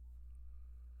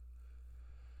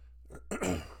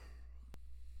it.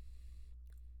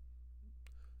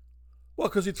 Well,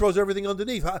 because he throws everything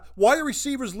underneath. Why are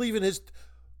receivers leaving his?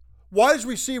 Why is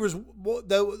receivers?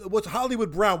 What's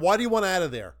Hollywood Brown? Why do you want out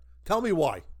of there? Tell me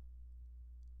why.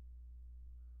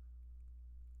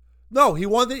 No, he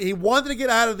wanted to get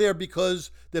out of there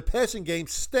because the passing game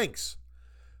stinks.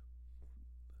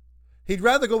 He'd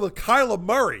rather go with Kyler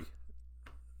Murray.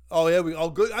 Oh yeah,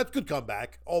 good. That's a good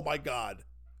comeback. Oh my God,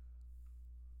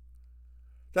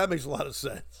 that makes a lot of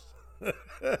sense.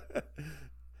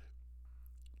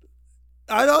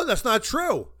 I know that's not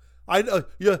true. I know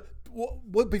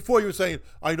before you were saying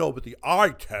I know, but the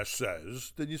eye test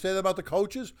says. Did you say that about the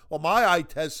coaches? Well, my eye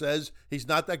test says he's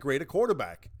not that great a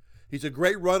quarterback. He's a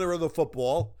great runner of the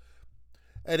football,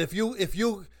 and if you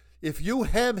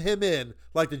hem him in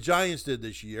like the Giants did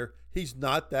this year, he's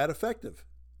not that effective.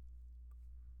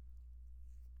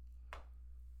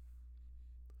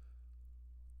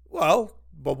 Well,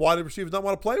 but why do receivers not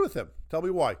want to play with him? Tell me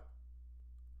why.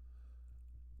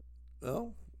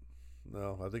 No,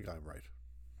 no, I think I'm right.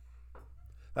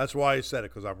 That's why I said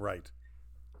it, because I'm right.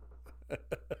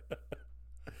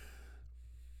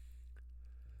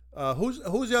 Who's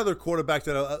the other quarterback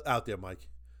that are out there, Mike?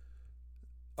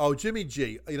 Oh, Jimmy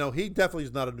G. He definitely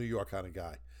is not a New York kind of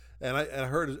guy. And I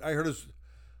heard his.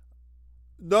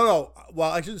 No. Well,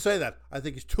 I shouldn't say that. I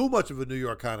think he's too much of a New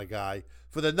York kind of guy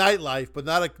for the nightlife, but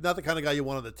not the kind of guy you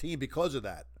want on the team because of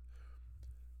that.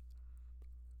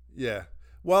 Yeah.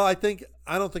 Well, I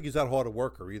don't think he's that hard a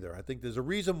worker either. I think there's a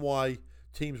reason why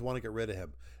teams want to get rid of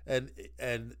him. And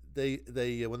they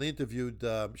when they interviewed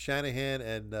Shanahan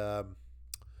and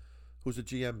who's the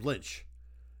GM, Lynch,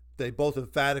 they both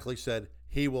emphatically said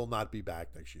he will not be back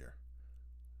next year.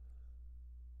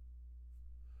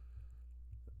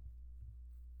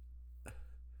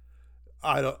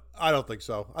 I don't think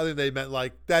so. I think they meant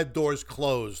like that door's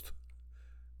closed.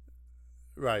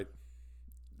 Right.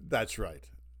 That's right.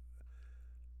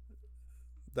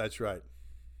 That's right.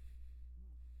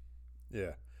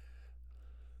 Yeah.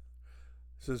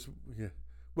 Says yeah.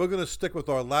 We're going to stick with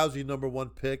our lousy number one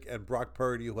pick and Brock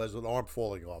Purdy, who has an arm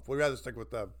falling off. We'd rather stick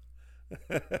with them.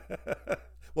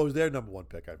 What was their number one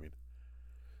pick? I mean,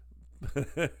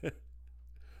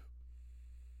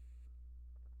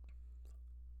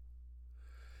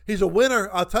 he's a winner.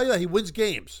 I'll tell you that he wins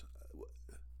games.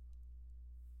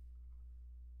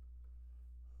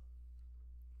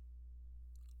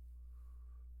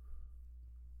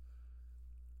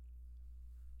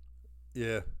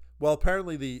 Yeah. Well,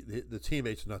 apparently the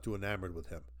teammates are not too enamored with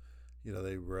him. They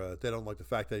don't like the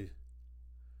fact they.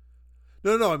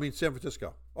 No. I mean San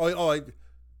Francisco.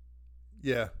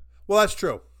 Yeah. Well, that's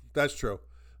true. That's true.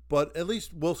 But at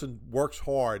least Wilson works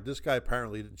hard. This guy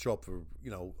apparently didn't show up for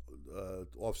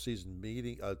off-season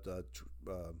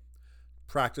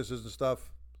practices and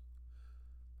stuff.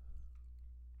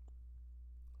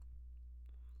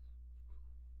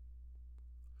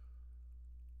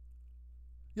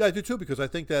 Yeah, I do too because I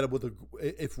think that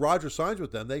if Roger signs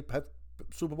with them, they have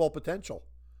Super Bowl potential.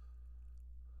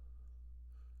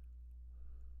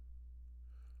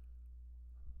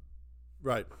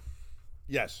 Right.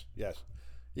 Yes. Yes.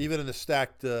 Even in the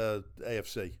stacked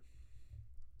AFC.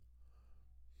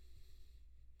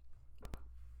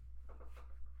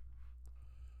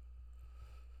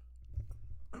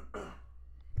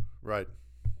 Right.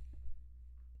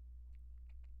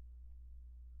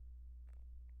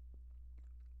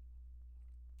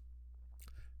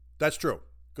 That's true.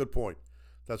 Good point.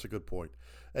 That's a good point.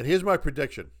 And here's my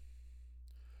prediction: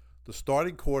 the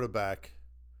starting quarterback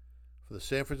for the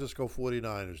San Francisco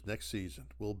 49ers next season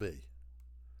will be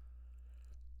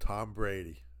Tom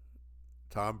Brady.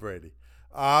 Tom Brady.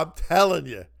 I'm telling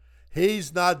you,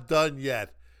 he's not done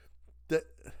yet. The-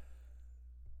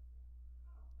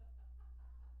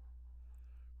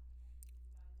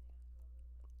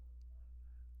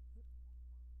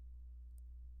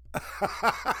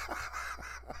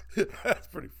 That's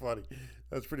pretty funny.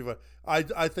 That's pretty funny.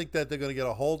 I think that they're going to get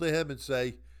a hold of him and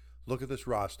say, look at this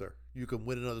roster. You can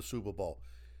win another Super Bowl.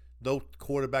 No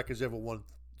quarterback has ever won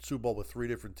Super Bowl with 3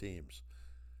 different teams,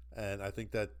 and I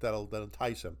think that'll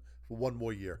entice him for one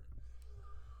more year.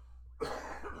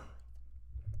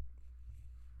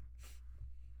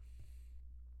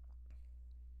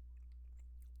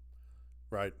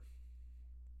 Right.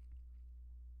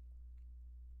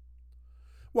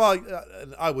 Well,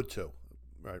 I would too.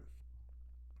 Right.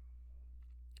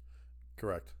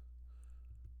 Correct.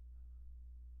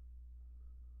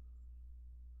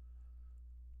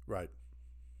 Right.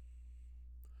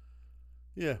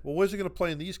 Yeah. Well, where's he going to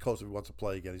play in the East Coast if he wants to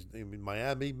play again? I mean,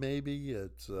 Miami, maybe.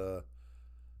 It's the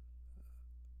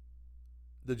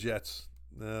Jets.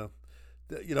 No.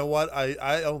 You know what?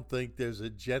 I don't think there's a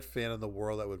Jet fan in the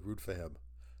world that would root for him.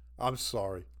 I'm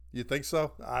sorry. You think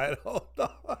so? I don't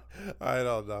know. I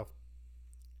don't know.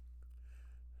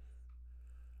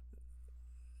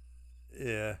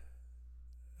 Yeah.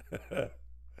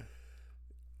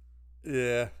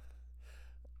 Yeah.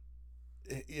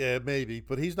 Yeah, maybe,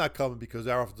 but he's not coming because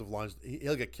our offensive lines.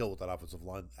 He'll get killed with that offensive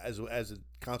line as it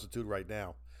constitute right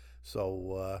now.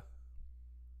 So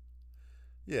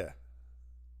yeah,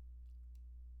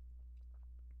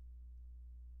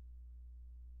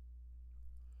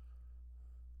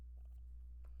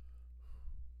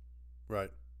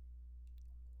 right,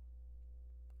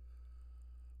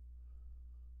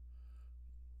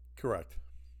 correct.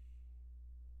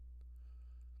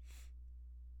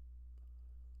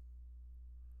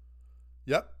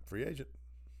 Yep, free agent.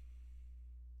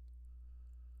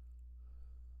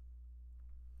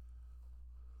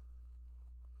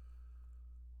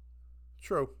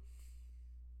 True.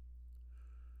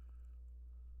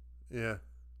 Yeah,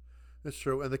 it's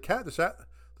true. And the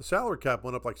salary cap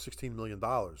went up like $16 million.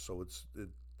 So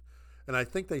and I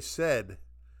think they said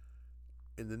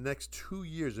in the next 2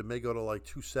 years it may go to like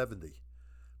 270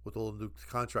 with all the new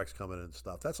contracts coming in and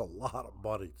stuff. That's a lot of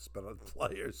money to spend on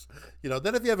players.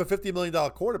 Then if you have a $50 million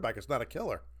quarterback, it's not a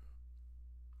killer.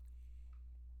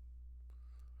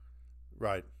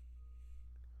 Right,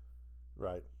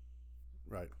 right,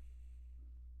 right.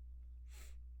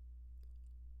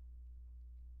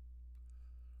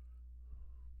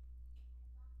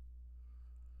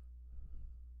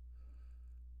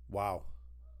 Wow,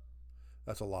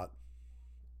 that's a lot.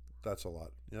 That's a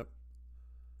lot. Yep.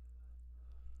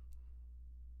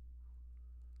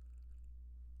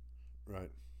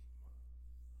 Right,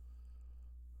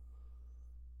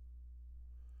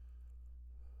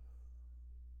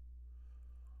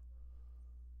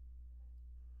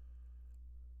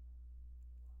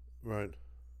 right,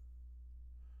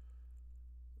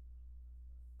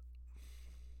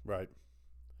 right.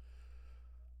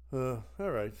 All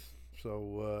right.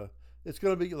 So it's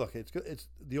going to be look. It's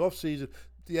the off season.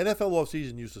 The NFL off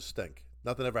season used to stink.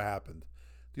 Nothing ever happened.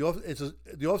 The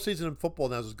off season in football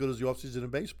now is as good as the off season in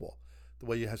baseball. The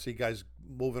way see guys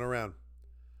moving around.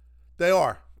 They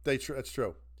are. That's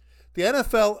true. The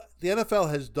NFL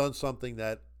has done something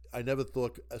that I never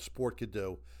thought a sport could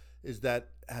do, is that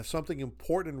have something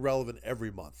important and relevant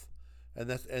every month, and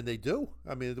they do.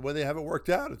 I mean, the way they have it worked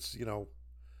out, it's.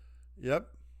 Yep,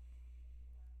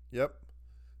 yep,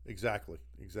 exactly,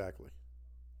 exactly.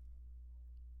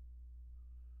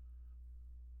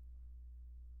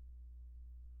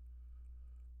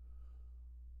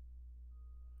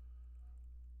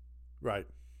 Right,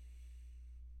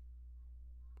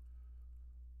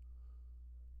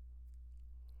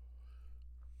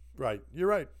 right. You're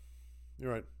right.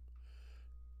 You're right.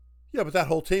 Yeah, but that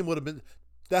whole team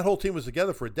was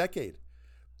together for a decade.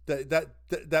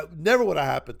 That never would have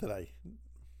happened today.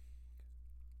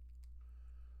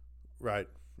 Right,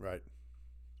 right.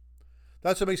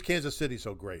 That's what makes Kansas City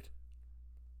so great.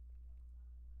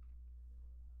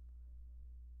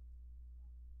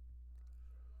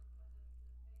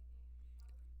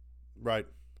 Right,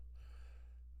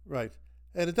 right.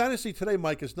 And the dynasty today,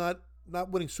 Mike, is not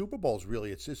winning Super Bowls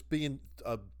really. It's just being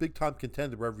a big time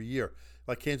contender every year.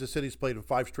 Like Kansas City's played in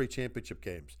 5 straight championship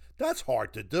games. That's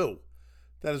hard to do.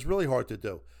 That is really hard to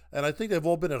do. And I think they've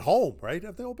all been at home, right?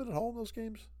 Have they all been at home those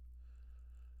games?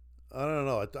 I don't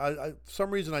know. For some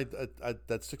reason,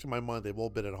 that sticks in my mind. They've all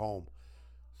been at home.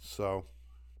 So,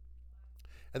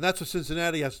 and that's what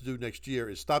Cincinnati has to do next year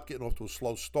is stop getting off to a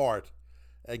slow start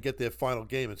and get their final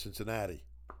game in Cincinnati.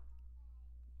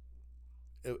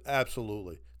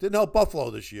 Absolutely. Didn't help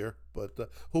Buffalo this year, but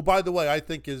who, by the way, I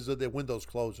think is their window's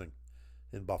closing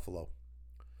in Buffalo.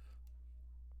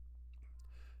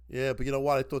 Yeah, but you know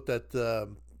what? I thought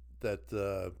that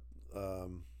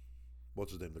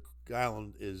what's his name? The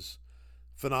Allen is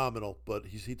phenomenal, but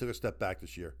he took a step back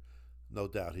this year, no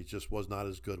doubt. He just was not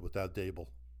as good without Dable.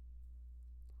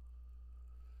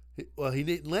 Well, he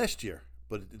didn't last year,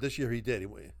 but this year he did.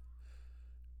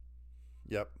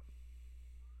 Yep.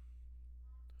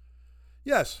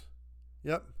 Yes.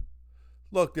 Yep.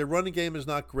 Look, their running game is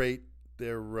not great.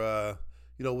 They're,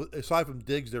 aside from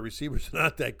Diggs, their receivers are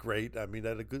not that great. I mean,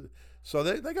 so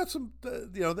they got some,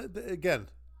 again,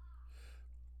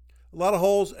 a lot of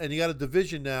holes, and you got a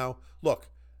division now. Look,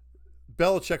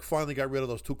 Belichick finally got rid of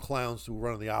those two clowns who were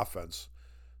running the offense.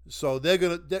 So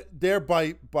they're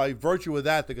by virtue of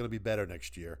that, they're gonna be better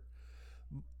next year.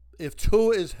 If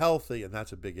Tua is healthy, and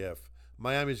that's a big if,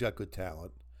 Miami's got good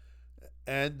talent.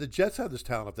 And the Jets have this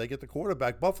talent. If they get the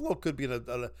quarterback, Buffalo could be in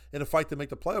a fight to make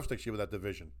the playoffs next year with that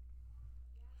division.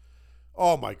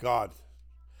 Oh my God!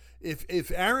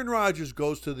 If Aaron Rodgers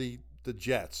goes to the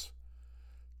Jets,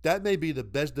 that may be the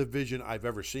best division I've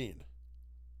ever seen.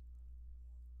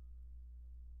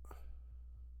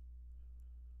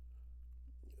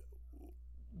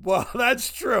 Well,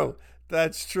 that's true.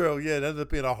 That's true. Yeah, it ended up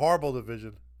being a horrible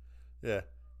division. Yeah,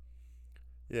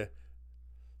 yeah.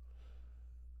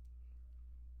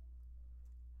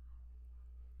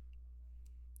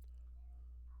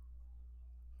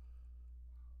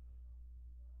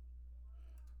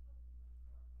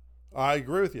 I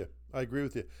agree with you. I agree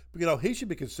with you. But, he should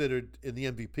be considered in the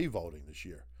MVP voting this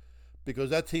year because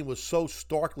that team was so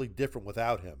starkly different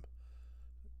without him.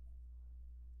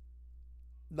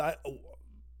 Not,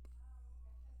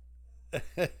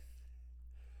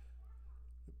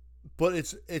 but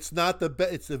it's not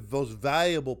it's the most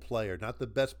valuable player, not the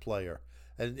best player,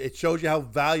 and it shows you how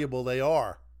valuable they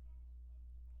are.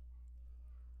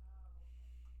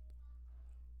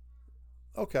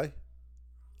 Okay,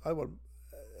 I want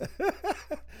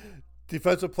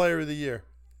defensive player of the year.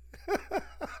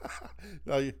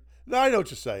 no, no, I know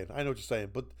what you're saying. I know what you're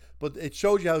saying, but it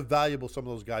shows you how valuable some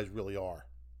of those guys really are.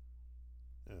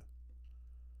 Yeah.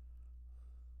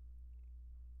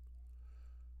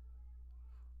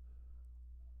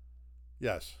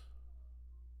 Yes,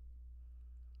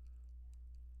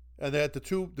 and they had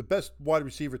the best wide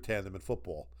receiver tandem in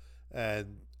football,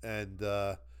 and and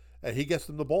uh, and he gets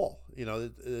them the ball.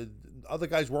 Other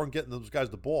guys weren't getting those guys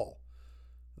the ball.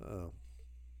 Uh,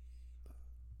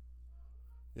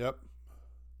 yep.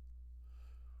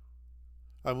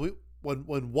 I mean,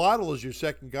 when Waddle is your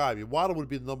second guy, I mean, Waddle would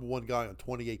be the number one guy on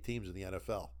 28 teams in the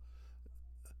NFL,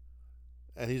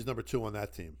 and he's number two on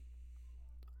that team.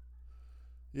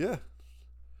 Yeah,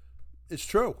 it's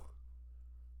true.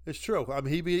 It's true. I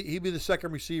mean, he'd be the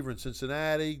second receiver in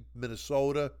Cincinnati,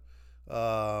 Minnesota.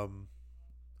 Um,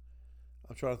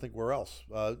 I'm trying to think where else.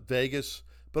 Vegas.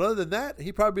 But other than that,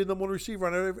 he'd probably be the number one receiver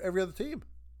on every other team.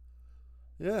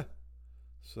 Yeah.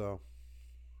 So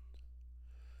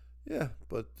yeah,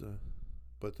 but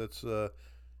that's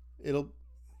it'll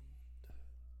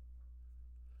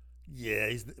yeah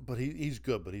he's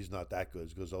good, but he's not that good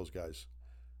as good as those guys.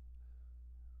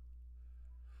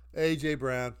 AJ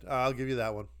Brown, I'll give you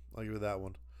that one. I'll give you that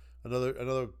one.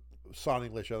 Another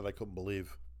signing list that I couldn't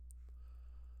believe.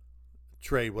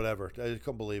 Trade, whatever. I just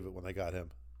couldn't believe it when they got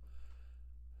him.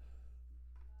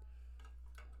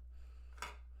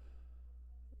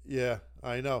 Yeah,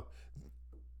 I know.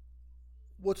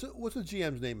 What's the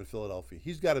GM's name in Philadelphia?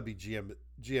 He's got to be GM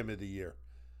of the year.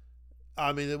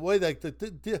 I mean, the way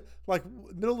that like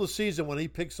middle of the season when he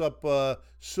picks up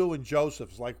Sue and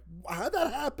Joseph, it's like how'd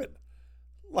that happen?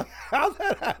 Like how'd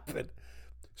that happen?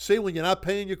 See, when you're not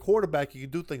paying your quarterback, you can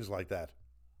do things like that.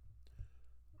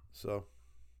 So,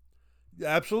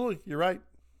 yeah, absolutely, you're right.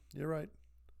 You're right.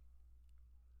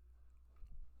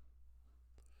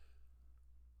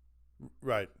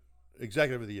 Right.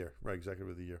 Executive of the year. Right. Executive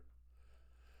of the year.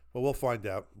 Well, we'll find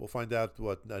out. We'll find out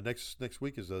what next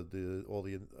week is the all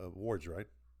the awards, right?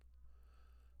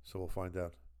 So we'll find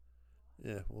out.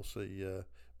 Yeah, we'll see.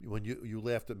 When you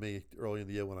laughed at me early in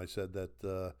the year when I said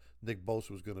that Nick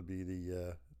Bosa was going to be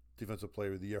the defensive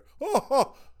player of the year.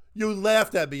 Oh, you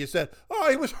laughed at me. You said, "Oh,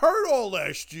 he was hurt all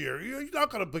last year. You're not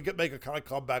going to make a kind of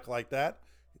comeback like that."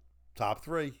 Top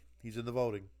three. He's in the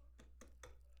voting.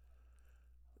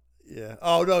 Yeah.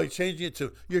 Oh no, you're changing your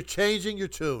tune. You're changing your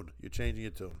tune. You're changing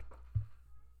your tune.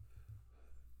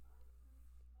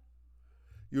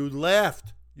 You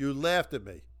laughed. You laughed at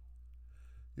me.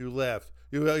 You laughed.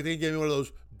 You gave me one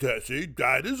of those. See,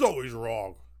 Dad is always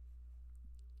wrong.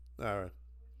 All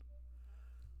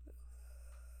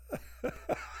right.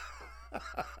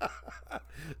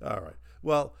 All right.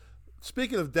 Well,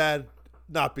 speaking of Dad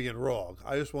not being wrong,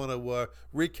 I just want to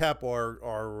recap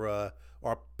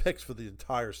our picks for the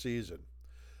entire season.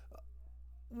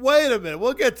 Wait a minute.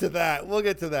 We'll get to that. We'll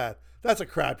get to that. That's a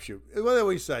crapshoot. What do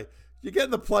we say? You get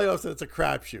in the playoffs and it's a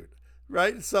crapshoot,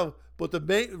 right? So, but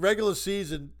the regular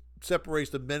season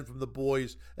separates the men from the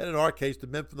boys, and in our case, the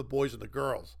men from the boys and the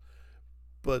girls.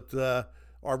 But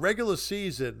our regular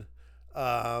season,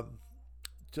 um,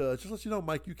 just to let you know,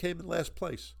 Mike, you came in last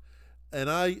place, and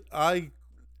I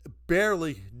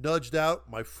barely nudged out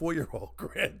my 4-year-old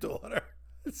granddaughter,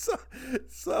 so,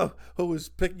 so who was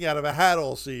picking out of a hat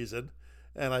all season,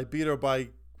 and I beat her by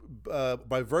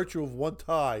virtue of one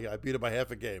tie. I beat her by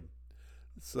half a game.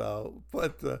 So,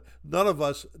 but none of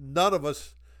us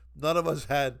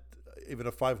had even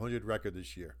a 500 record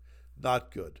this year.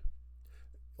 Not good.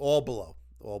 All below.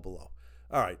 All below.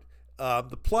 All right.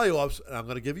 The playoffs. And I'm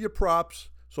going to give you your props.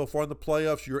 So far in the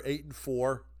playoffs, you're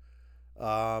 8-4.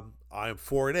 I am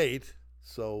 4-8.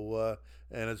 So,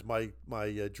 and as my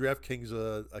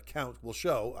DraftKings account will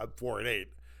show, I'm 4-8.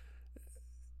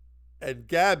 And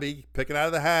Gabby, picking out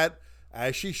of the hat,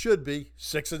 as she should be,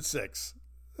 6-6.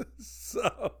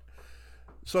 so,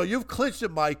 so you've clinched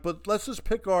it, Mike. But let's just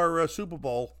pick our Super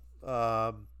Bowl.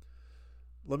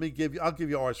 Let me give you. I'll give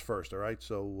you ours first. All right.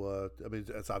 So I mean,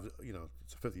 it's it's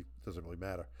a 50. Doesn't really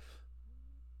matter.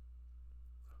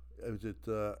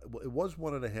 It was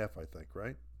 1.5, I think,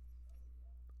 right?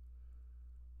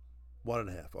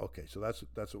 1.5. Okay, so that's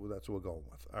what we're going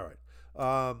with. All right.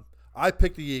 I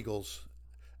picked the Eagles,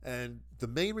 and the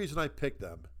main reason I picked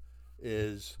them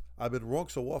is I've been wrong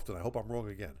so often. I hope I'm wrong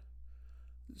again.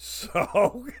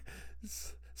 So,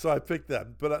 so I picked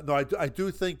them. But no, I do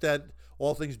think that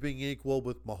all things being equal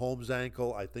with Mahomes'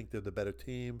 ankle, I think they're the better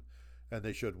team, and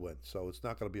they should win. So it's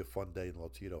not going to be a fun day in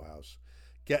Lotito House.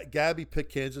 Gabby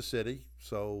picked Kansas City,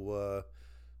 so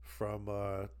from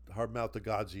her mouth to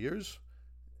God's ears,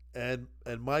 and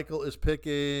Michael is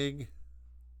picking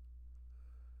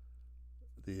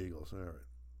the Eagles. All right,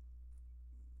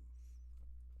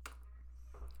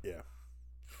 yeah,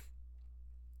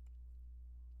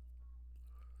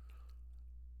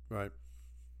 right,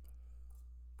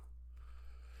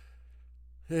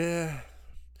 yeah,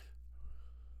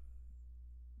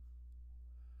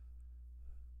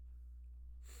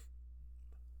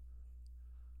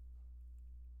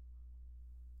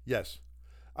 yes.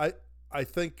 I I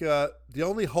think the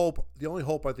only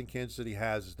hope I think Kansas City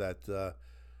has is that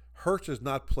Hurts has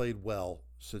not played well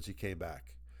since he came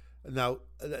back. Now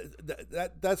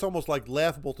that's almost like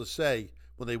laughable to say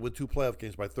when they win two playoff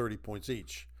games by 30 points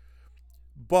each.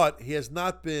 But he has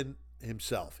not been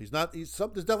himself. He's not. There's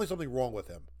definitely something wrong with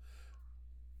him.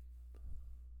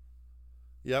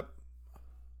 Yep.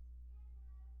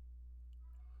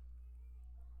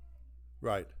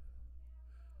 Right.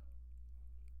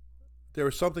 There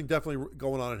is something definitely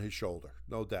going on in his shoulder,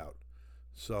 no doubt.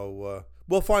 So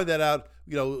we'll find that out.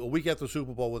 A week after the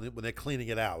Super Bowl when they're cleaning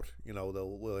it out.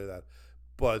 They'll really that.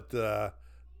 But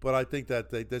but I think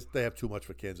that they have too much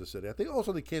for Kansas City. I think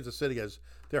also the Kansas City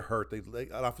they're hurt. An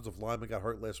offensive lineman got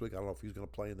hurt last week. I don't know if he's going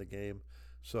to play in the game.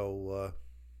 So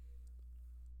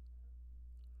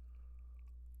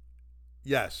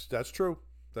yes, that's true.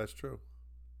 That's true.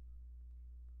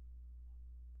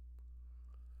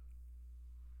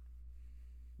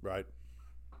 Right.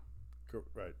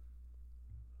 Right.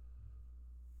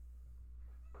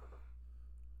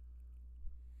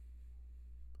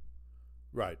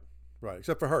 Right. Right.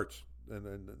 Except for Hurts,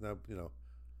 and now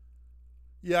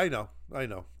Yeah, I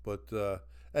know, but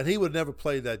and he would never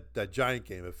play that Giant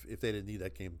game if they didn't need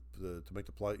that game to make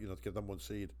the play, to get number one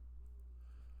seed.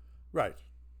 Right,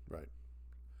 right.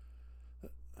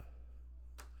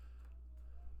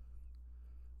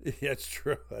 Yeah, that's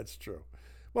true. That's true.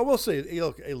 Well, we'll see. Hey,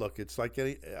 look. It's like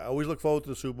I always look forward to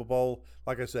the Super Bowl.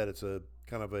 Like I said, it's a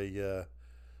kind of a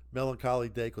melancholy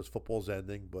day because football's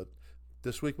ending. But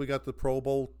this week we got the Pro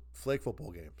Bowl flag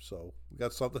football game, so we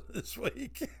got something this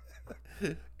week.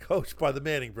 Coached by the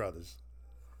Manning brothers.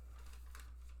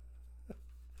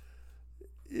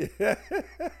 Yeah.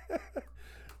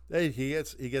 Hey,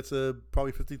 he gets a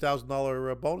probably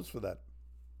 $50,000 bonus for that.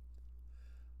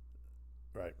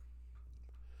 Right.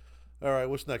 All right.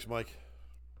 What's next, Mike?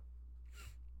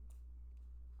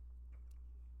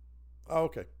 Oh,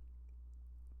 okay.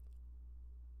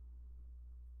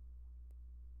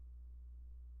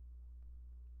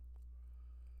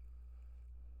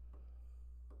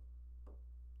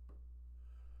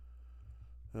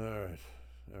 All right.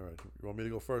 All right. You want me to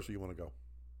go first, or you want to go?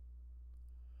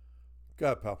 Go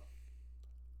ahead, pal.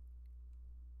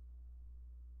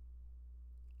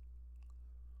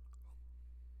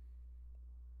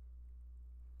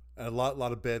 And a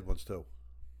lot of bad ones too.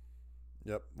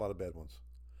 Yep, a lot of bad ones.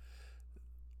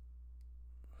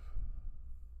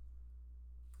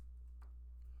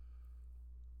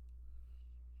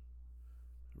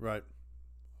 Right.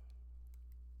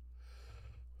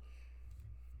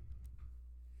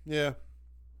 Yeah.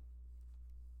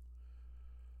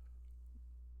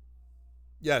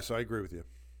 Yes, I agree with you.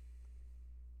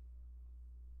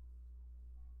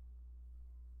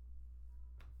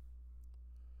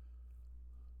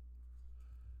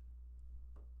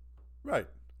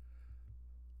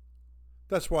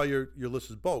 That's why your list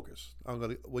is bogus. I'm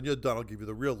gonna when you're done, I'll give you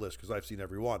the real list because I've seen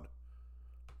every one.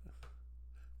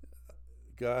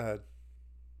 Go ahead.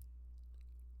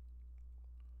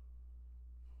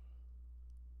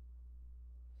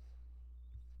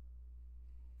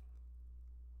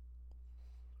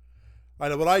 I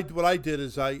know what I did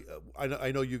is I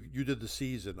know you did the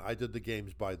season. I did the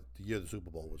games by the year the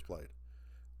Super Bowl was played.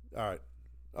 All right.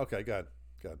 Okay. Good.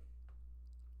 Good.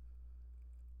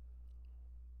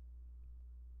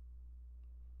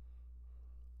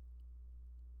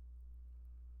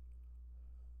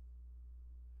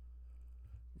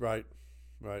 Right.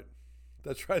 Right.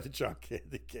 That's right. The John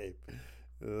Candy game.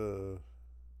 Uh,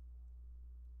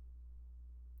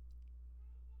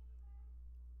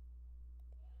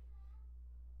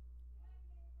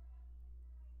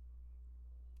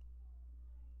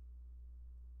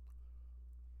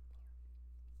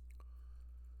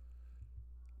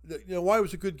 why it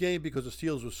was a good game because the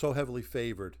Steelers were so heavily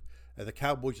favored, and the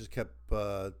Cowboys just kept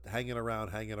hanging around,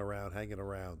 hanging around, hanging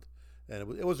around, and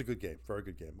it was a good game, very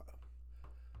good game.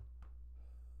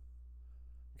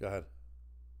 Go ahead.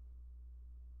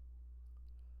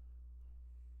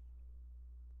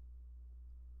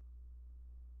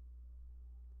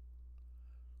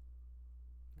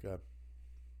 Go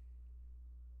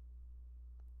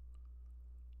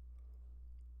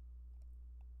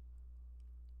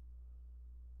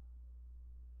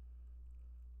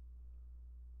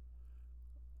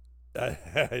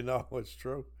ahead. I know it's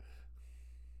true.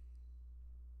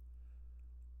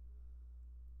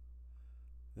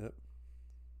 Yep.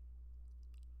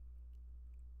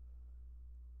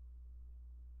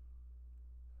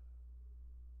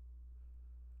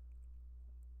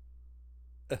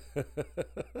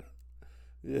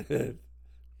 Yeah.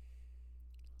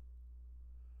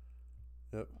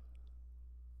 Yep.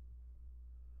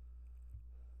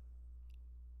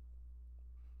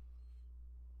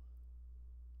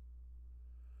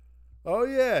 Oh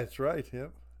yeah, it's right.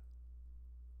 Yep.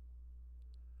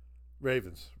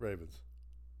 Ravens. Ravens.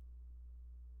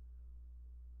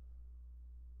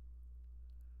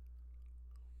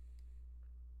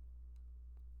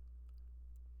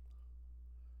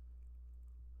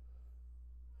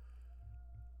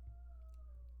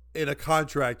 In a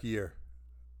contract year.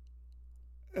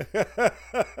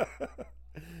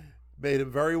 Made him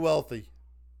very wealthy.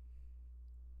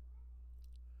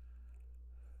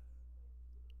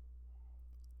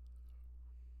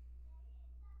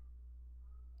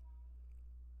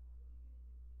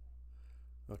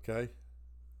 Okay.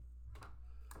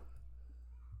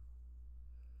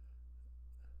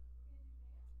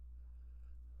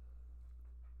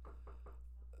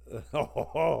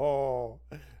 Oh,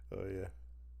 yeah.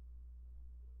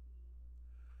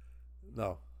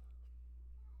 No.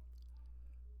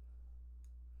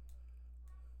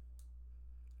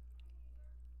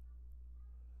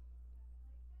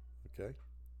 Okay.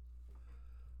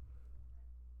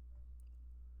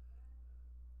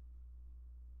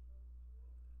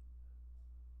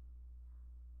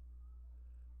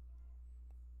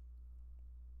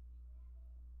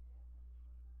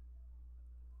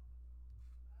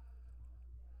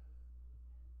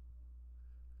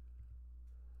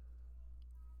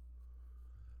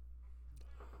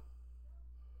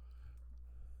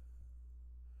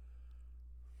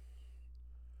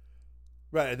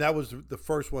 Right, and that was the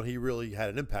first one he really had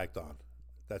an impact on.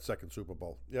 That second Super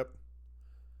Bowl. Yep.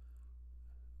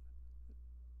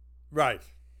 Right.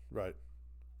 Right.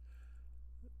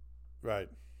 Right.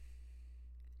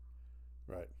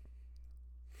 Right.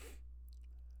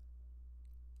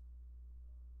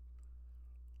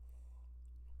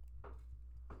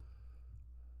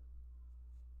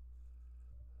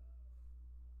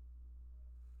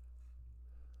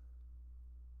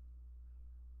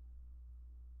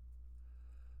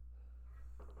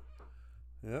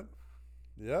 Yep.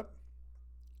 Yep.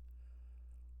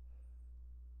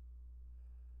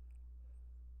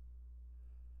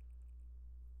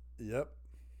 Yep.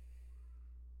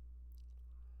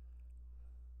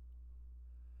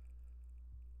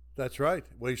 That's right.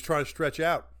 When he's trying to stretch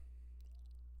out.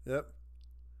 Yep.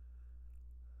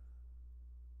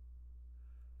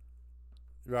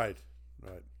 Right.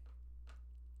 Right.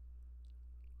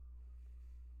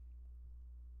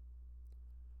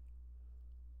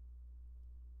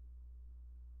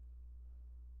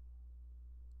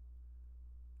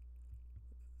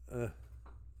 Uh,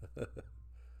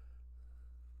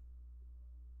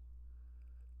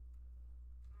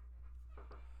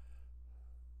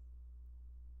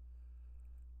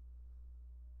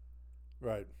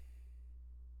 right.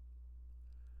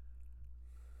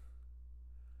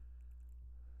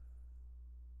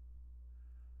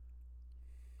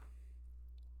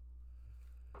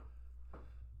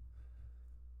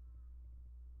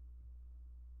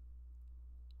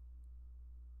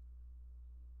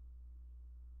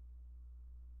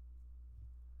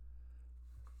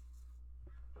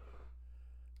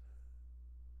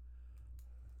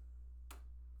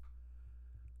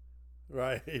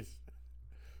 Right.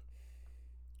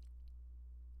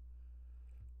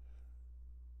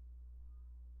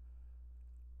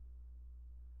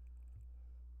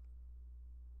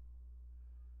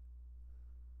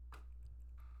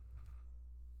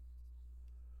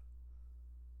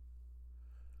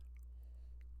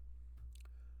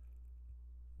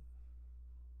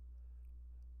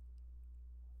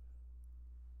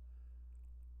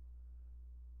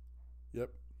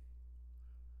 Yep.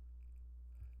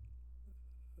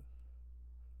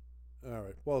 All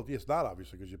right. Well, it's not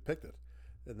obviously because you picked it,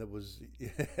 and it was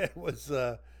it was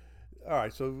all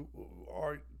right. So,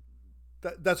 all right,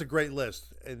 that's a great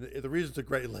list, and the reason it's a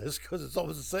great list because it's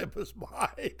almost the same as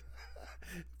mine,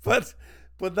 but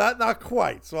not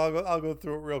quite. So I'll go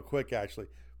through it real quick. Actually,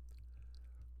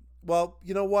 well,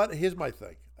 you know what? Here's my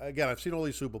thing. Again, I've seen all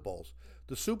these Super Bowls.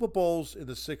 The Super Bowls in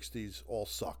the '60s all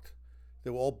sucked. They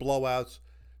were all blowouts.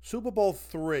 Super Bowl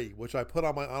three, which I put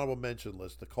on my honorable mention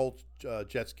list, the Colts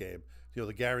Jets game,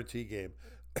 the guarantee game.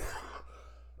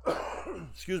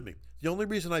 Excuse me. The only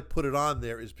reason I put it on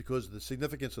there is because of the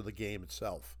significance of the game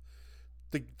itself.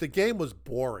 The game was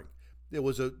boring. It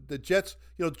was the Jets.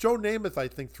 Joe Namath I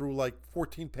think threw like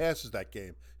 14 passes that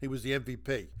game. He was the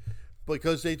MVP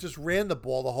because they just ran the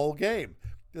ball the whole game.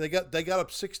 They got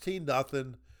up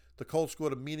 16-0. The Colts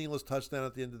scored a meaningless touchdown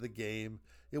at the end of the game.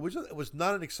 It was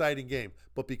not an exciting game,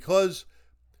 but because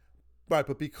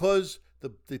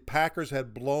the Packers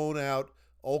had blown out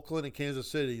Oakland and Kansas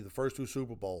City the first two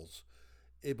Super Bowls,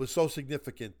 it was so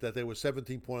significant that they were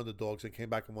 17-point underdogs and came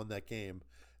back and won that game,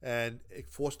 and it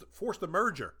forced a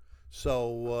merger.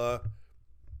 So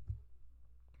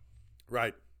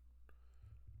right,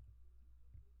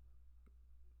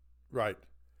 right.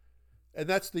 And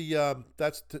that's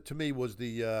to me was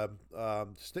the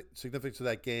significance of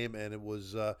that game, and it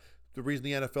was the reason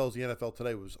the NFL is the NFL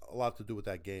today was a lot to do with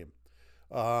that game.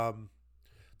 Um,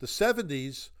 the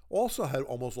 '70s also had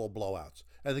almost all blowouts,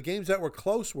 and the games that were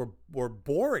close were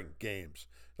boring games.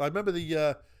 I remember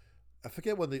I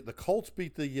forget when the Colts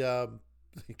beat the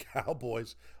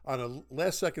Cowboys on a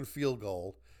last second field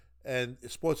goal, and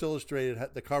Sports Illustrated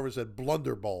had the cover said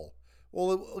Blunder Bowl.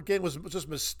 Well, the game was just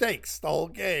mistakes the whole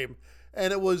game,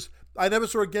 and it was I never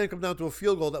saw a game come down to a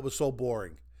field goal that was so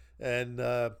boring. And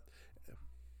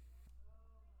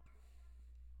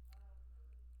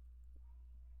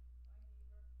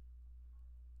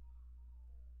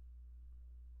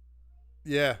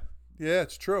yeah, yeah,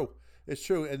 it's true. It's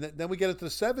true. And then we get into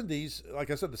the '70s. Like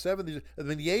I said, the '70s and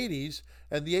then the '80s,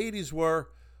 and the '80s were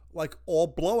like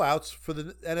all blowouts for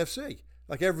the NFC.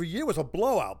 Like every year was a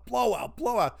blowout, blowout,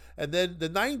 blowout, and then the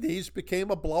 '90s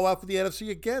became a blowout for the NFC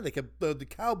again. They kept the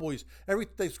Cowboys.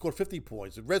 They scored 50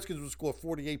 points. The Redskins would score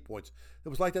 48 points. It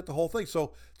was like that the whole thing.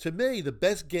 So to me, the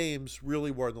best games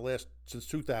really were in the last since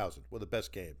 2000 were the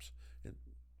best games. And,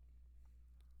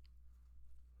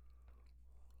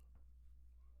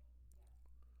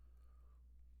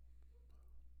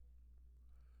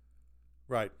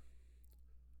 right.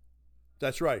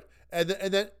 That's right. And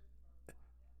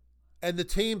the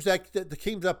teams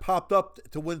that popped up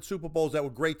to win Super Bowls that were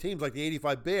great teams like the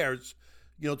 '85 Bears,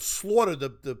 slaughtered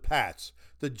the Pats.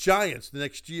 The Giants the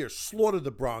next year slaughtered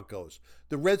the Broncos.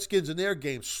 The Redskins in their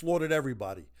game slaughtered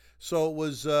everybody. So it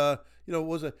was it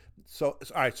was a so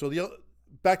all right. So the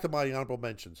back to my honorable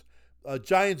mentions,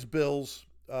 Giants Bills,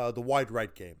 the wide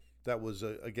right game. That was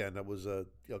again that was a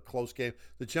close game.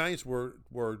 The Giants were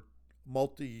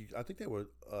multi. I think they were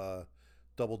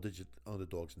double digit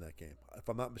underdogs in that game, if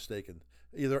I'm not mistaken.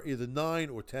 Either 9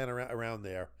 or 10 around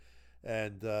there,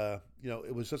 and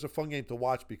it was such a fun game to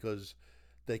watch because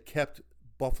they kept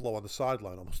Buffalo on the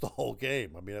sideline almost the whole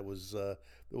game. I mean, it was a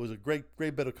great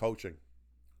bit of coaching.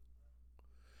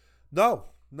 No,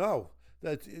 no,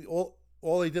 that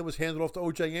all they did was hand it off to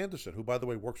O.J. Anderson, who by the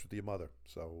way works with your mother.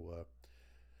 So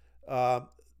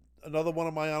another one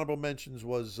of my honorable mentions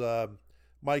was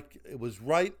Mike. It was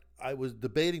right. I was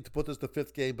debating to put this the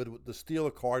fifth game, but the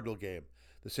Steeler Cardinal game,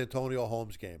 the Santonio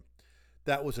Holmes game,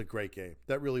 that was a great game.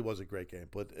 That really was a great game.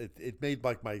 But it made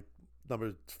like my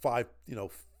number five,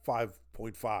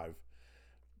 5.5.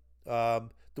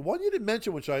 The one you didn't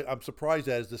mention, which I'm surprised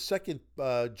at, is the second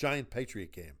Giant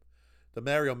Patriot game, the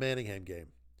Mario Manningham game.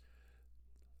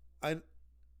 I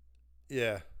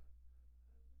Yeah,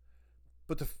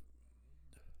 but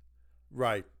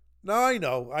right. No, I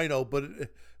know,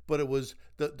 but it was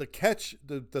the catch,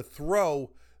 the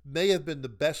throw may have been the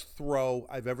best throw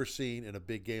I've ever seen in a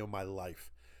big game of my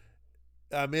life.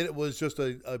 I mean, it was just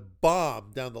a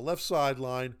bomb down the left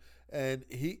sideline, and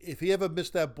if he ever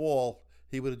missed that ball,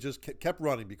 he would have just kept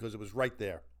running because it was right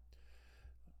there.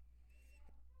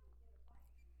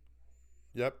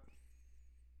 Yep.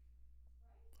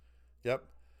 Yep.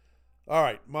 All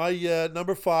right, my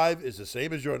number five is the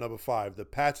same as your number five: the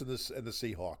Pats and the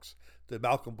Seahawks, the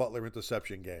Malcolm Butler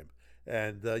interception game.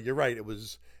 And you're right;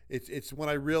 it's when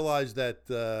I realized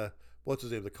that what's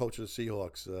his name, the coach of the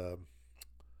Seahawks,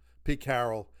 Pete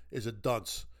Carroll, is a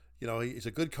dunce. You know, he's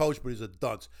a good coach, but he's a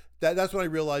dunce. That's when I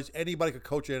realized anybody could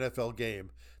coach an NFL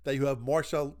game. That you have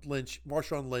Marshawn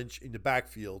Lynch in the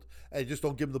backfield, and you just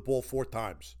don't give him the ball four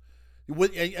times,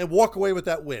 and walk away with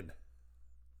that win.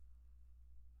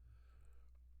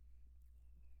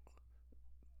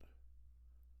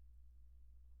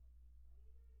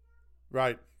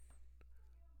 Right.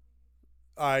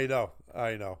 I know.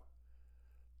 I know.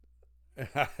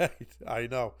 I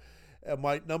know. And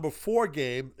my number four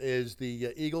game is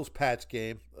the Eagles Pats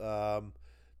game.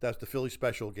 That's the Philly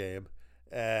special game,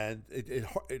 and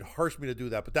it hurts me to do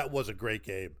that, but that was a great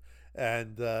game.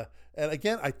 And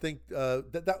again, I think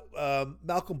that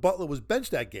Malcolm Butler was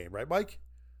benched that game, right, Mike?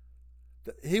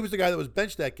 He was the guy that was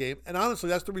benched that game, and honestly,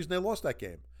 that's the reason they lost that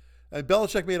game. And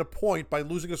Belichick made a point by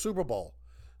losing a Super Bowl,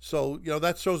 so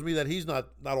that shows me that he's not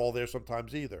all there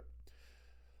sometimes either.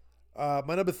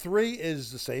 My number three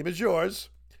is the same as yours.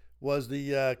 Was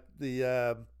the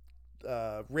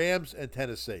Rams and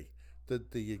Tennessee,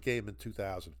 the game in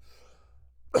 2000.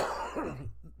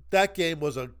 That game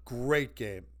was a great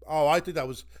game. Oh, I think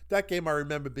that game. I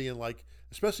remember being like,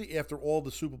 especially after all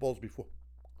the Super Bowls before.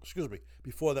 Excuse me,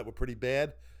 before that were pretty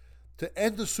bad. To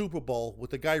end the Super Bowl with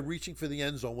the guy reaching for the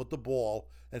end zone with the ball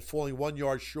and falling 1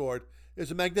 yard short is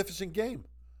a magnificent game.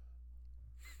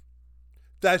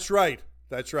 That's right.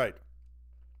 That's right.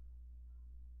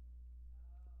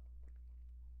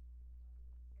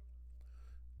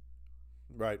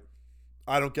 Right.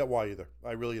 I don't get why either.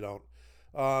 I really don't.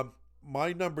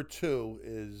 My number two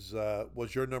is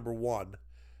was your number one,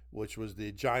 which was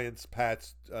the Giants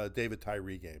Pats David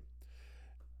Tyree game.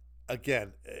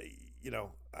 Again,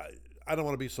 I don't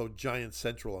want to be so Giant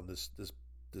central on this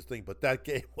thing, but that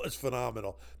game was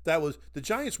phenomenal. That was the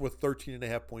Giants were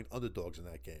 13.5 point underdogs in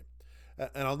that game,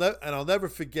 and I'll never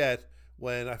forget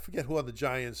when I forget who on the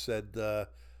Giants said that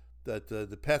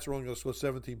the Pats were only going to score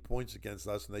 17 points against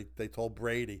us, and they told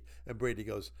Brady, and Brady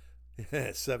goes,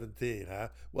 yeah, 17, huh?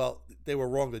 Well, they were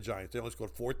wrong, the Giants. They only scored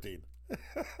 14. It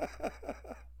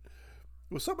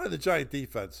was somebody in the Giant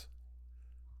defense.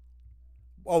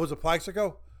 Oh, was it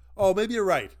Plaxico? Oh, maybe you're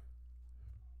right.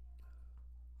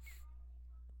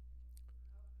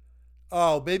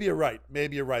 Oh, maybe you're right.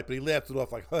 Maybe you're right. But he laughed it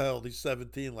off like, oh, he's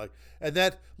 17. Like, and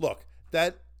look,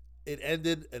 that it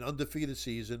ended an undefeated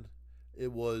season.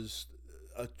 It was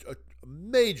a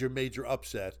major, major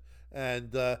upset,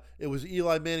 and it was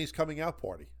Eli Manning's coming out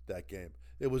party that game.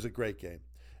 It was a great game,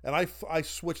 and I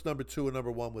switched number two and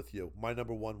number one with you. My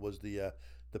number one was the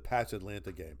Pats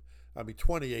Atlanta game. I mean,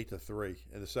 28-3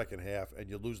 in the second half, and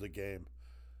you lose the game.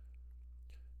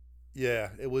 Yeah,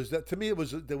 it was that to me. It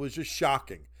was just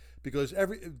shocking because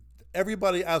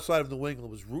everybody outside of New England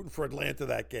was rooting for Atlanta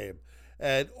that game,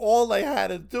 and all they had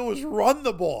to do was run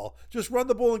the ball, just run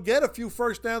the ball and get a few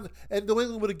first downs, and New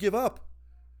England would have give up.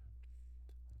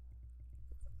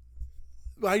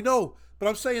 I know, but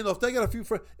I'm saying though, if they got a few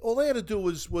first, all they had to do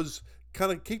was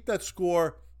kind of keep that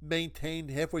score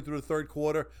maintained halfway through the third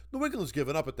quarter. New England's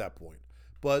given up at that point.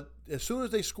 But as soon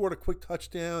as they scored a quick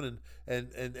touchdown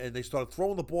and they started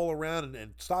throwing the ball around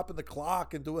and stopping the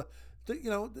clock and doing,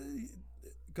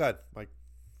 God, Mike.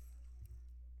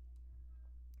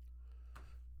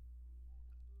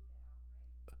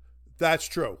 That's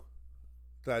true.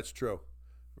 That's true.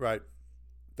 Right.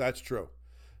 That's true.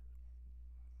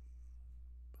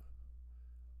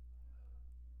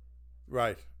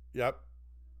 Right. Yep.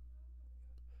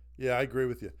 Yeah, I agree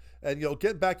with you. And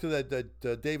getting back to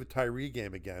that David Tyree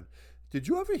game again, did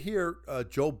you ever hear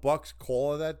Joe Buck's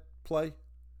call of that play?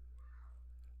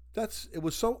 It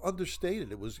was so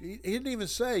understated. He didn't even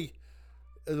say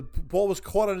the ball was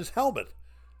caught on his helmet.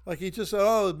 Like he just said,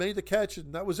 "Oh, made the catch,"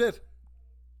 and that was it.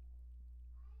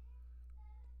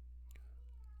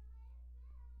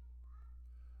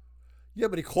 Yeah,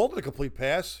 but he called it a complete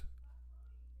pass.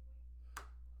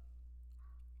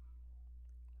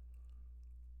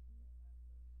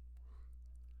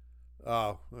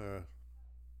 Oh,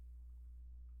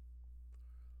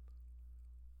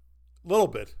 little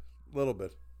bit, little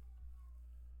bit.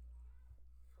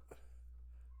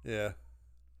 Yeah,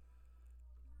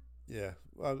 yeah.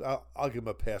 I'll give him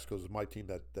a pass because it's my team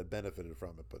that benefited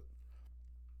from it. But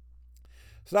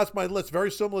so that's my list.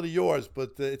 Very similar to yours,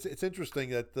 but it's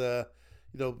interesting that the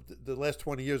last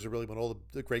 20 years are really when all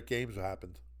the great games have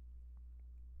happened.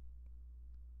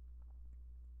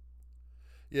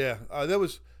 Yeah, there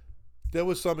was. There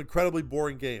was some incredibly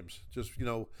boring games. Just,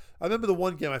 I remember the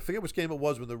one game, I forget which game it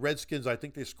was, when the Redskins, I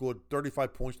think they scored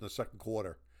 35 points in the second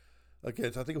quarter.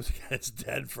 Against, I think it was against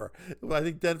Denver. I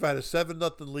think Denver had a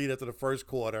 7-0 lead after the first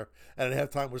quarter, and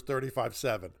at halftime was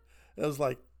 35-7. It was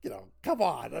like, come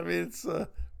on. I mean, it's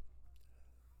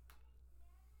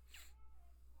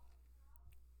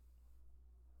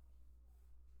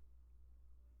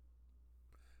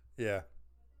yeah,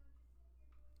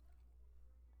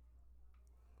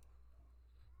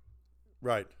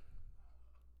 right,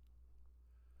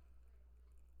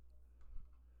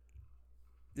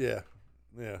 yeah,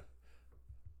 yeah.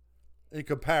 In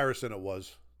comparison, it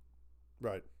was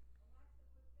right,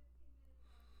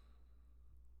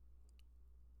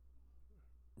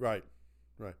 right,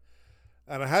 right.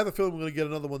 And I have a feeling we're going to get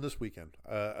another one this weekend,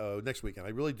 next weekend.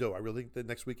 I really do. I really think that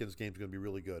next weekend's game is going to be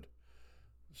really good.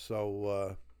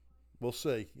 So we'll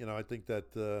see. I think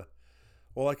that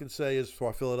all I can say is for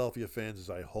our Philadelphia fans is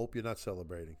I hope you're not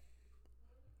celebrating.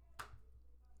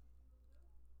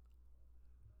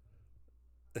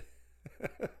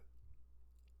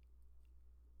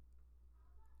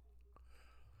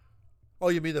 Oh,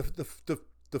 you mean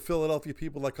the Philadelphia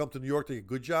people that come to New York to get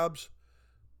good jobs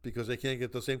because they can't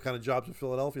get the same kind of jobs in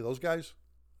Philadelphia? Those guys.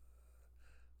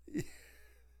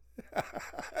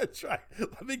 That's right.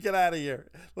 Let me get out of here.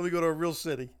 Let me go to a real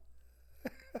city.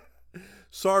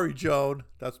 Sorry, Joan.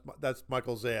 That's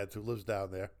Michael's aunt who lives down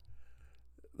there.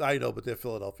 I know, but they're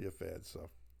Philadelphia fans,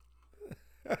 so.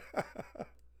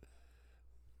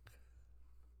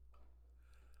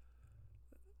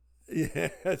 Yeah,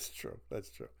 that's true.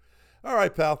 That's true. All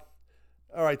right, pal.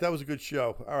 All right, that was a good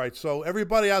show. All right, so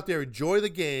everybody out there, enjoy the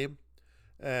game,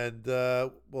 and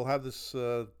we'll have this.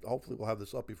 Hopefully, we'll have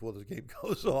this up before the game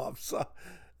goes off. So,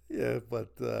 yeah, but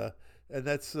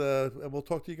and we'll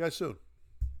talk to you guys soon.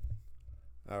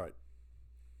 All right.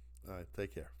 All right.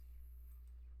 Take care.